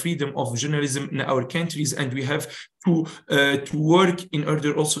the freedom of journalism in our countries, and we have to work in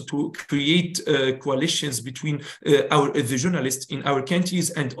order also to create coalitions between the journalists in our countries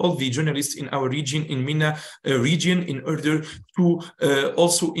and all the journalists in our region, in MENA region, in order to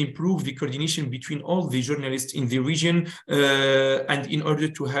also improve the coordination between all the journalists in the region, and in order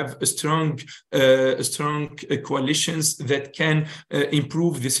to have a strong coalitions that can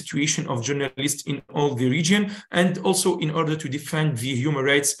improve the situation of journalists in all the region, and also in order to defend the human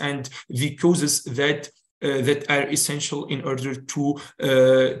rights and the causes that are essential in order to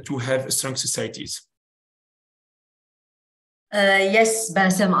have strong societies. Yes,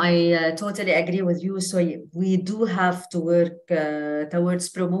 Bassem, I totally agree with you. So we do have to work towards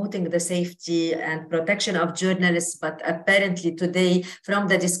promoting the safety and protection of journalists. But apparently today, from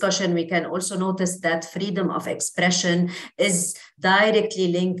the discussion, we can also notice that freedom of expression is directly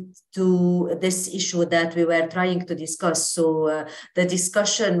linked to this issue that we were trying to discuss. So the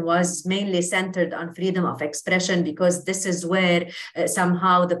discussion was mainly centered on freedom of expression, because this is where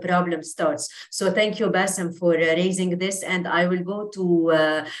somehow the problem starts. So thank you, Bassem, for raising this. And I will go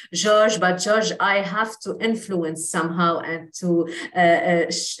to George, but George, I have to influence somehow and to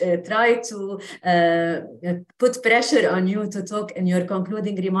try to put pressure on you to talk in your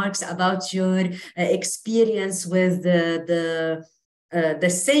concluding remarks about your experience with the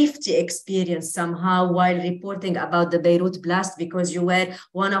safety experience somehow while reporting about the Beirut blast, because you were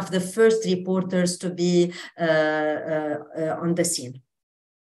one of the first reporters to be on the scene.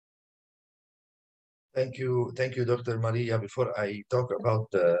 Thank you, Dr. Maria. Before I talk about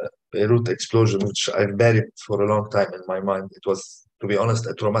the Beirut explosion, which I've buried for a long time in my mind, it was, to be honest,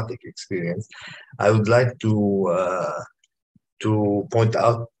 a traumatic experience. I would like to point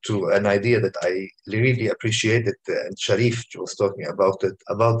out to an idea that I really appreciated, and Sharif was talking about it,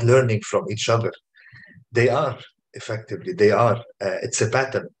 about learning from each other. They are, effectively, it's a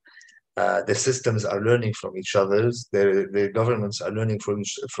pattern. The systems are learning from each other's, their governments are learning from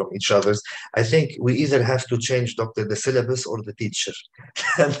each other's. I think we either have to change, Doctor, the syllabus or the teacher.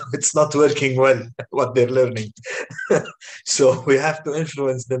 It's not working well, what they're learning. So we have to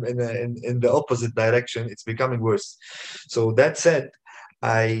influence them in the opposite direction. It's becoming worse. So that said,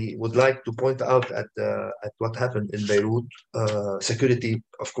 I would like to point out at what happened in Beirut. Security,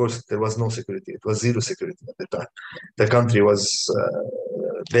 of course, there was no security. It was zero security at the time. The country was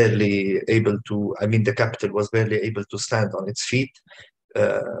barely able to, I mean, the capital was barely able to stand on its feet.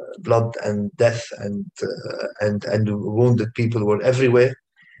 Blood and death and wounded people were everywhere.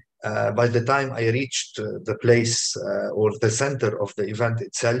 By the time I reached the place or the center of the event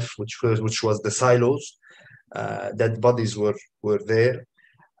itself, which was the silos, dead bodies were there,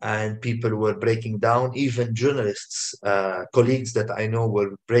 and people were breaking down. Even journalists, colleagues that I know,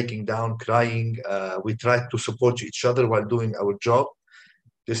 were breaking down, crying. We tried to support each other while doing our job.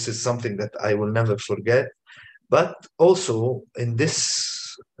 This is something that I will never forget. But also in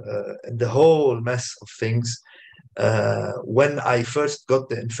this, in the whole mess of things, when I first got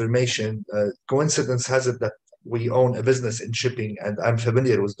the information, coincidence has it that we own a business in shipping, and I'm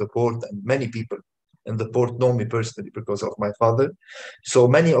familiar with the port, and many people in the port know me personally because of my father. So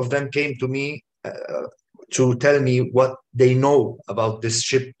many of them came to me to tell me what they know about this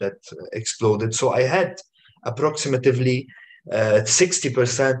ship that exploded. So I had approximately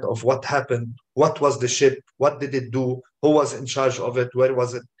 60% of what happened. What was the ship? What did it do? Who was in charge of it? Where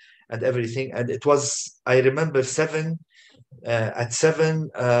was it? And everything. And it was, I remember at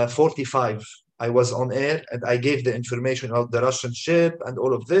 7:45, I was on air and I gave the information about the Russian ship and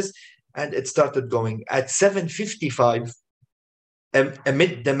all of this. And it started going. At 7:55,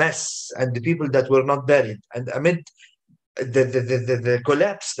 amid the mess and the people that were not buried, and amid the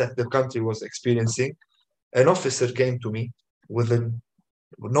collapse that the country was experiencing, an officer came to me with a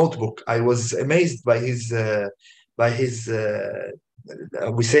notebook. I was amazed by his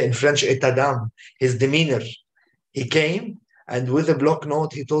we say in French, état d'âme, his demeanor. He came and with a block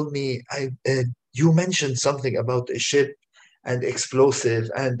note, he told me, you mentioned something about a ship and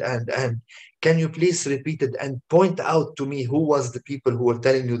explosive and can you please repeat it and point out to me who was the people who were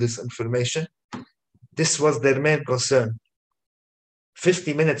telling you this information? This was their main concern.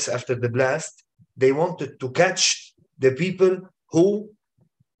 50 minutes after the blast, they wanted to catch the people who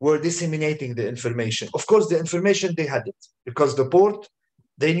were disseminating the information. Of course, the information, they had it because the port,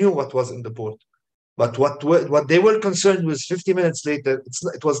 they knew what was in the port. But what they were concerned with 50 minutes later,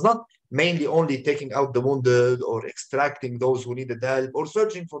 it was not mainly only taking out the wounded or extracting those who needed help or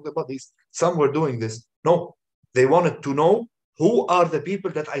searching for the bodies. Some were doing this. No, they wanted to know who are the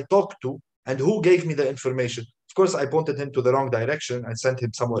people that I talked to and who gave me the information. Of course, I pointed him to the wrong direction and sent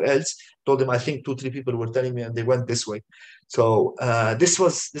him somewhere else. Told him I think 2-3 people were telling me, and they went this way. So this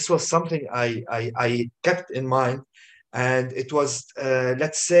was something I kept in mind, and it was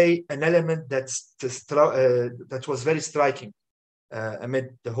let's say an element that was very striking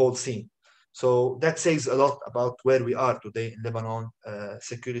amid the whole scene. So that says a lot about where we are today in Lebanon,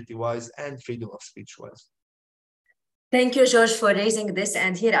 security-wise and freedom of speech-wise. Thank you, George, for raising this.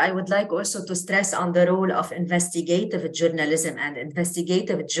 And here I would like also to stress on the role of investigative journalism and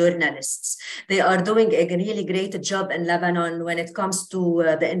investigative journalists. They are doing a really great job in Lebanon when it comes to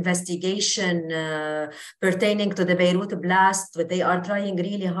the investigation pertaining to the Beirut blast. They are trying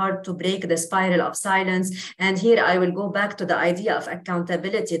really hard to break the spiral of silence. And here I will go back to the idea of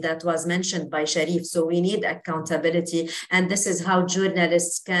accountability that was mentioned by Sharif. So we need accountability, and this is how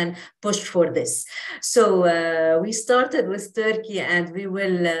journalists can push for this. So we started with Turkey, and we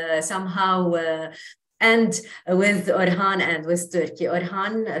will somehow end with Orhan and with Turkey.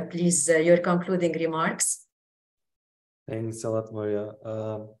 Orhan, please, your concluding remarks. Thanks a lot, Maria.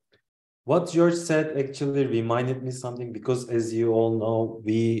 What George said actually reminded me something, because as you all know,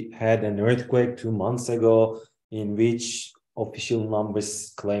 we had an earthquake 2 months ago in which official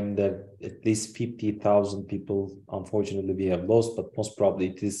numbers claim that at least 50,000 people, unfortunately, we have lost, but most probably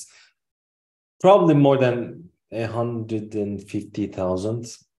it is probably more than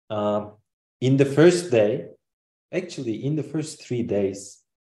 150,000. In the first day, actually in the first 3 days,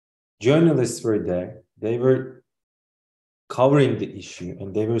 journalists were there. They were covering the issue,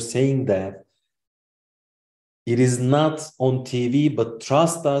 and they were saying that it is not on TV, but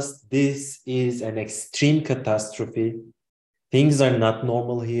trust us, this is an extreme catastrophe. Things are not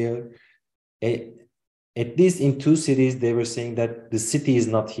normal here. At least in 2 cities, they were saying that the city is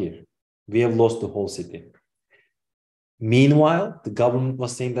not here. We have lost the whole city. Meanwhile, the government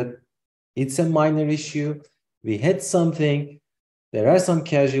was saying that it's a minor issue. We had something. There are some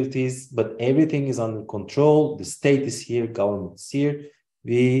casualties, but everything is under control. The state is here, government is here.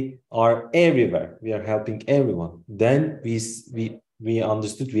 We are everywhere. We are helping everyone. Then we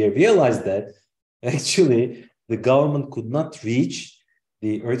understood, we realized that actually the government could not reach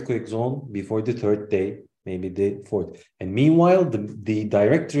the earthquake zone before the 3rd day, maybe the 4th. And meanwhile, the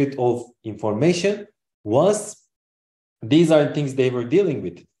Directorate of Information these are things they were dealing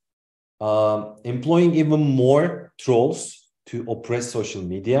with. Employing even more trolls to oppress social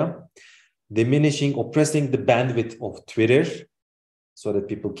media, oppressing the bandwidth of Twitter. so that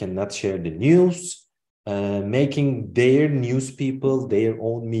people cannot share the news, making their news people, their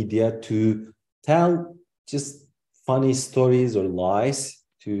own media to tell just funny stories or lies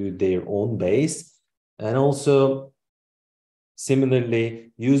to their own base, and also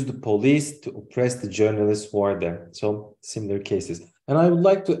similarly use the police to oppress the journalists who are there. So similar cases. And I would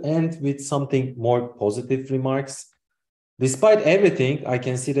like to end with something more positive remarks. Despite everything, I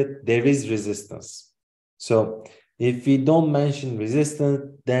can see that there is resistance. So if we don't mention resistance,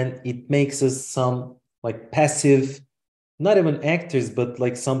 then it makes us some like passive, not even actors, but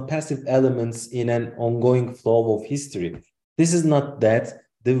like some passive elements in an ongoing flow of history. This is not that.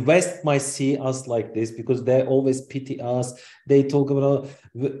 The West might see us like this because they always pity us. They talk about,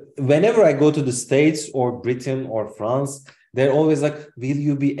 whenever I go to the States or Britain or France, they're always like, will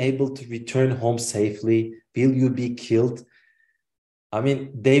you be able to return home safely? Will you be killed? I mean,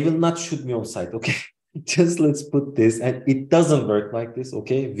 they will not shoot me on sight, okay? Just let's put this, and it doesn't work like this,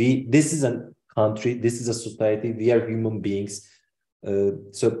 okay? This is a country, this is a society, we are human beings.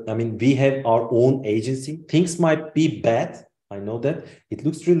 So, I mean, we have our own agency. Things might be bad, I know that. It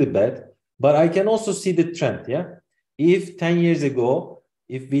looks really bad, but I can also see the trend, yeah? If 10 years ago,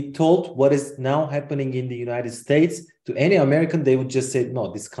 if we told what is now happening in the United States to any American, they would just say,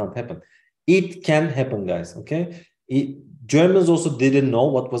 no, this can't happen. It can happen, guys, okay? Germans also didn't know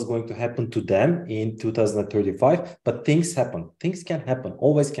what was going to happen to them in 2035, but things happen. Things can happen,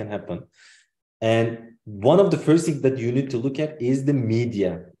 always can happen. And one of the first things that you need to look at is the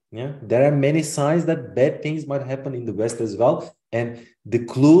media. Yeah, there are many signs that bad things might happen in the West as well. And the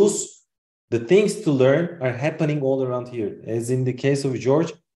clues, the things to learn are happening all around here. As in the case of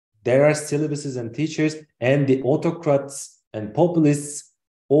George, there are syllabuses and teachers, and the autocrats and populists,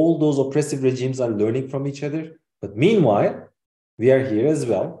 all those oppressive regimes are learning from each other. But meanwhile, we are here as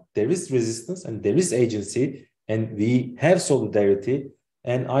well. There is resistance and there is agency, and we have solidarity.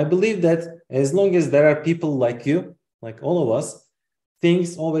 And I believe that as long as there are people like you, like all of us,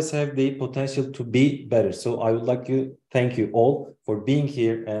 things always have the potential to be better. So I would like to thank you all for being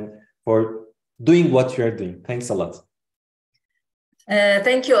here and for doing what you are doing. Thanks a lot.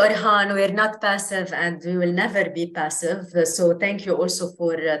 Thank you, Orhan. We're not passive and we will never be passive. So thank you also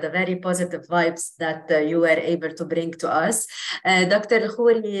for the very positive vibes that you were able to bring to us. Dr.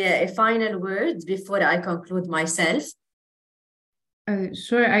 El-Khoury, a final word before I conclude myself.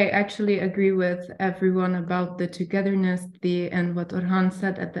 Sure, I actually agree with everyone about the togetherness, and what Orhan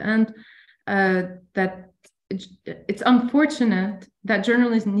said at the end, that it's unfortunate that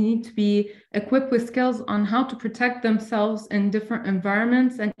journalists need to be equipped with skills on how to protect themselves in different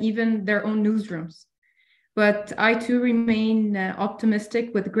environments and even their own newsrooms. But I too remain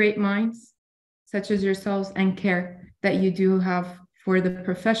optimistic with great minds, such as yourselves, and care that you do have for the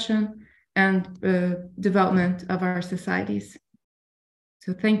profession and development of our societies.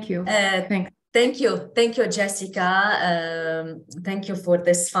 So thank you. Thanks. Thank you, Jessica. Thank you for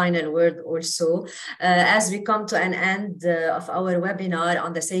this final word also. As we come to an end of our webinar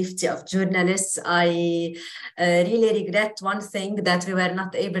on the safety of journalists, I really regret one thing, that we were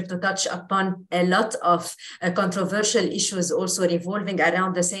not able to touch upon a lot of controversial issues also revolving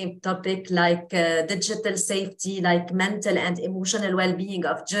around the same topic, like digital safety, like mental and emotional well-being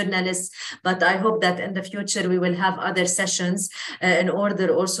of journalists. But I hope that in the future we will have other sessions in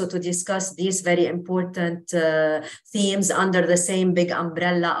order also to discuss these very important themes under the same big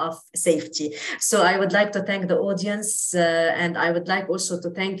umbrella of safety. So I would like to thank the audience, and I would like also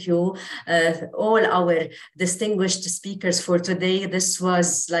to thank you, all our distinguished speakers for today. This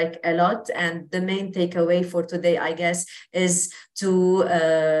was like a lot, and the main takeaway for today, I guess, is to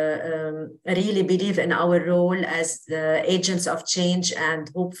really believe in our role as the agents of change, and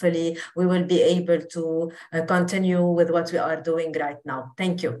hopefully we will be able to continue with what we are doing right now.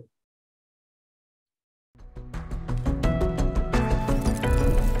 Thank you.